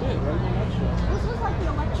 that's it, right in a nutshell. this was like the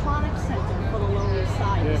electronic center for the Lower East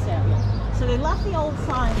Side Yeah. area. So they left the old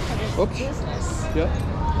sign for this Oops. business, Yep.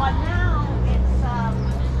 but now it's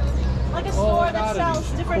like a store that oddities, sells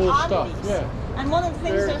different cool stuff, oddities. yeah. And one of the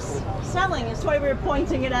things Very they're cool. selling is why we were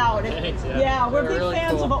pointing it out. Thanks, yeah. Yeah, we're They're big really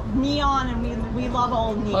fans cool. of neon, and we love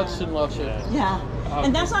old neon. Hudson loves it. Yeah,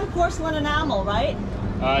 and that's on porcelain enamel, right?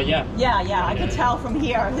 Yeah. Yeah, I could tell from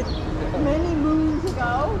here. Many moons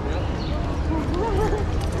ago,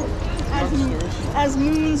 as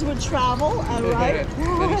moons would travel, right?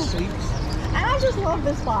 Then he sleeps. And I just love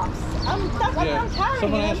this box. I'm carrying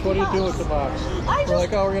Someone it. asked, what do you do with the box? I We're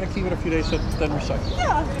like, oh, we're going to keep it a few days, then recycle.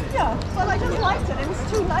 Yeah, but I just liked it. It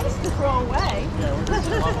was too nice to throw away.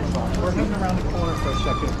 Yeah, we're heading around the corner for a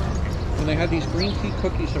second. And they had these green tea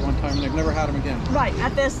cookies at one time, and they've never had them again. Right,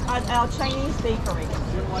 at our Chinese bakery.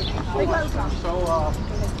 Because,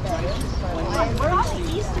 we're on the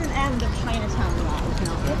eastern end of Chinatown now.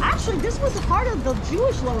 Actually, this was a part of the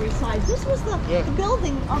Jewish Lower East Side. This was the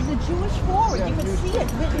building of the Jewish Forward. You can see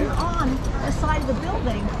it written on the side of the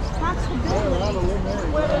building. That's the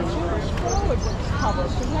building where the Jewish Forward was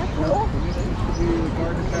published. Isn't that cool? This used to be the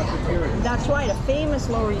Garden Cafeteria. That's right, a famous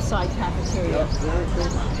Lower East Side cafeteria. Yep, very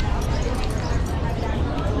famous.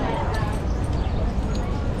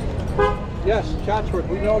 Yes, Chatsworth,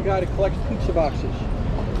 we know a guy that collects pizza boxes.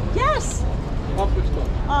 Yes! Up it's closed.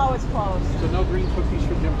 Oh, it's closed. So no green cookies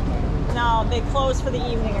for Jim tonight. No, they closed for the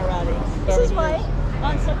evening already. This is Sorry, right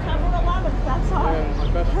on September 11th. That's our. Yeah,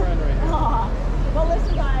 my best friend right here. Well,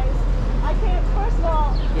 listen, guys. I can't. First of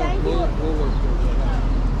all, thank you. We'll work through it.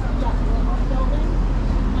 Yeah, Woolworth building.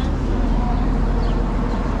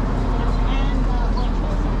 And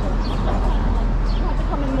you have to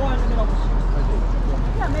come in more in the middle of the street.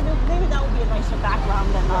 Yeah, maybe that would be a nicer background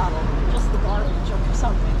than just the garbage or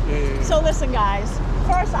something. Yeah. So listen, guys.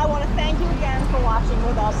 First, I want to thank you again for watching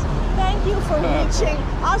with us. Thank you for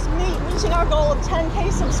reaching our goal of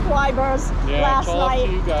 10K subscribers last it's all up night.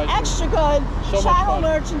 to you guys. Extra good. So much Channel fun.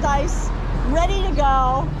 merchandise ready to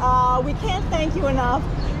go. We can't thank you enough.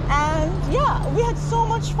 And yeah, we had so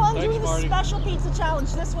much fun Thanks, doing the Marty. special pizza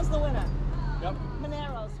challenge. This was the winner.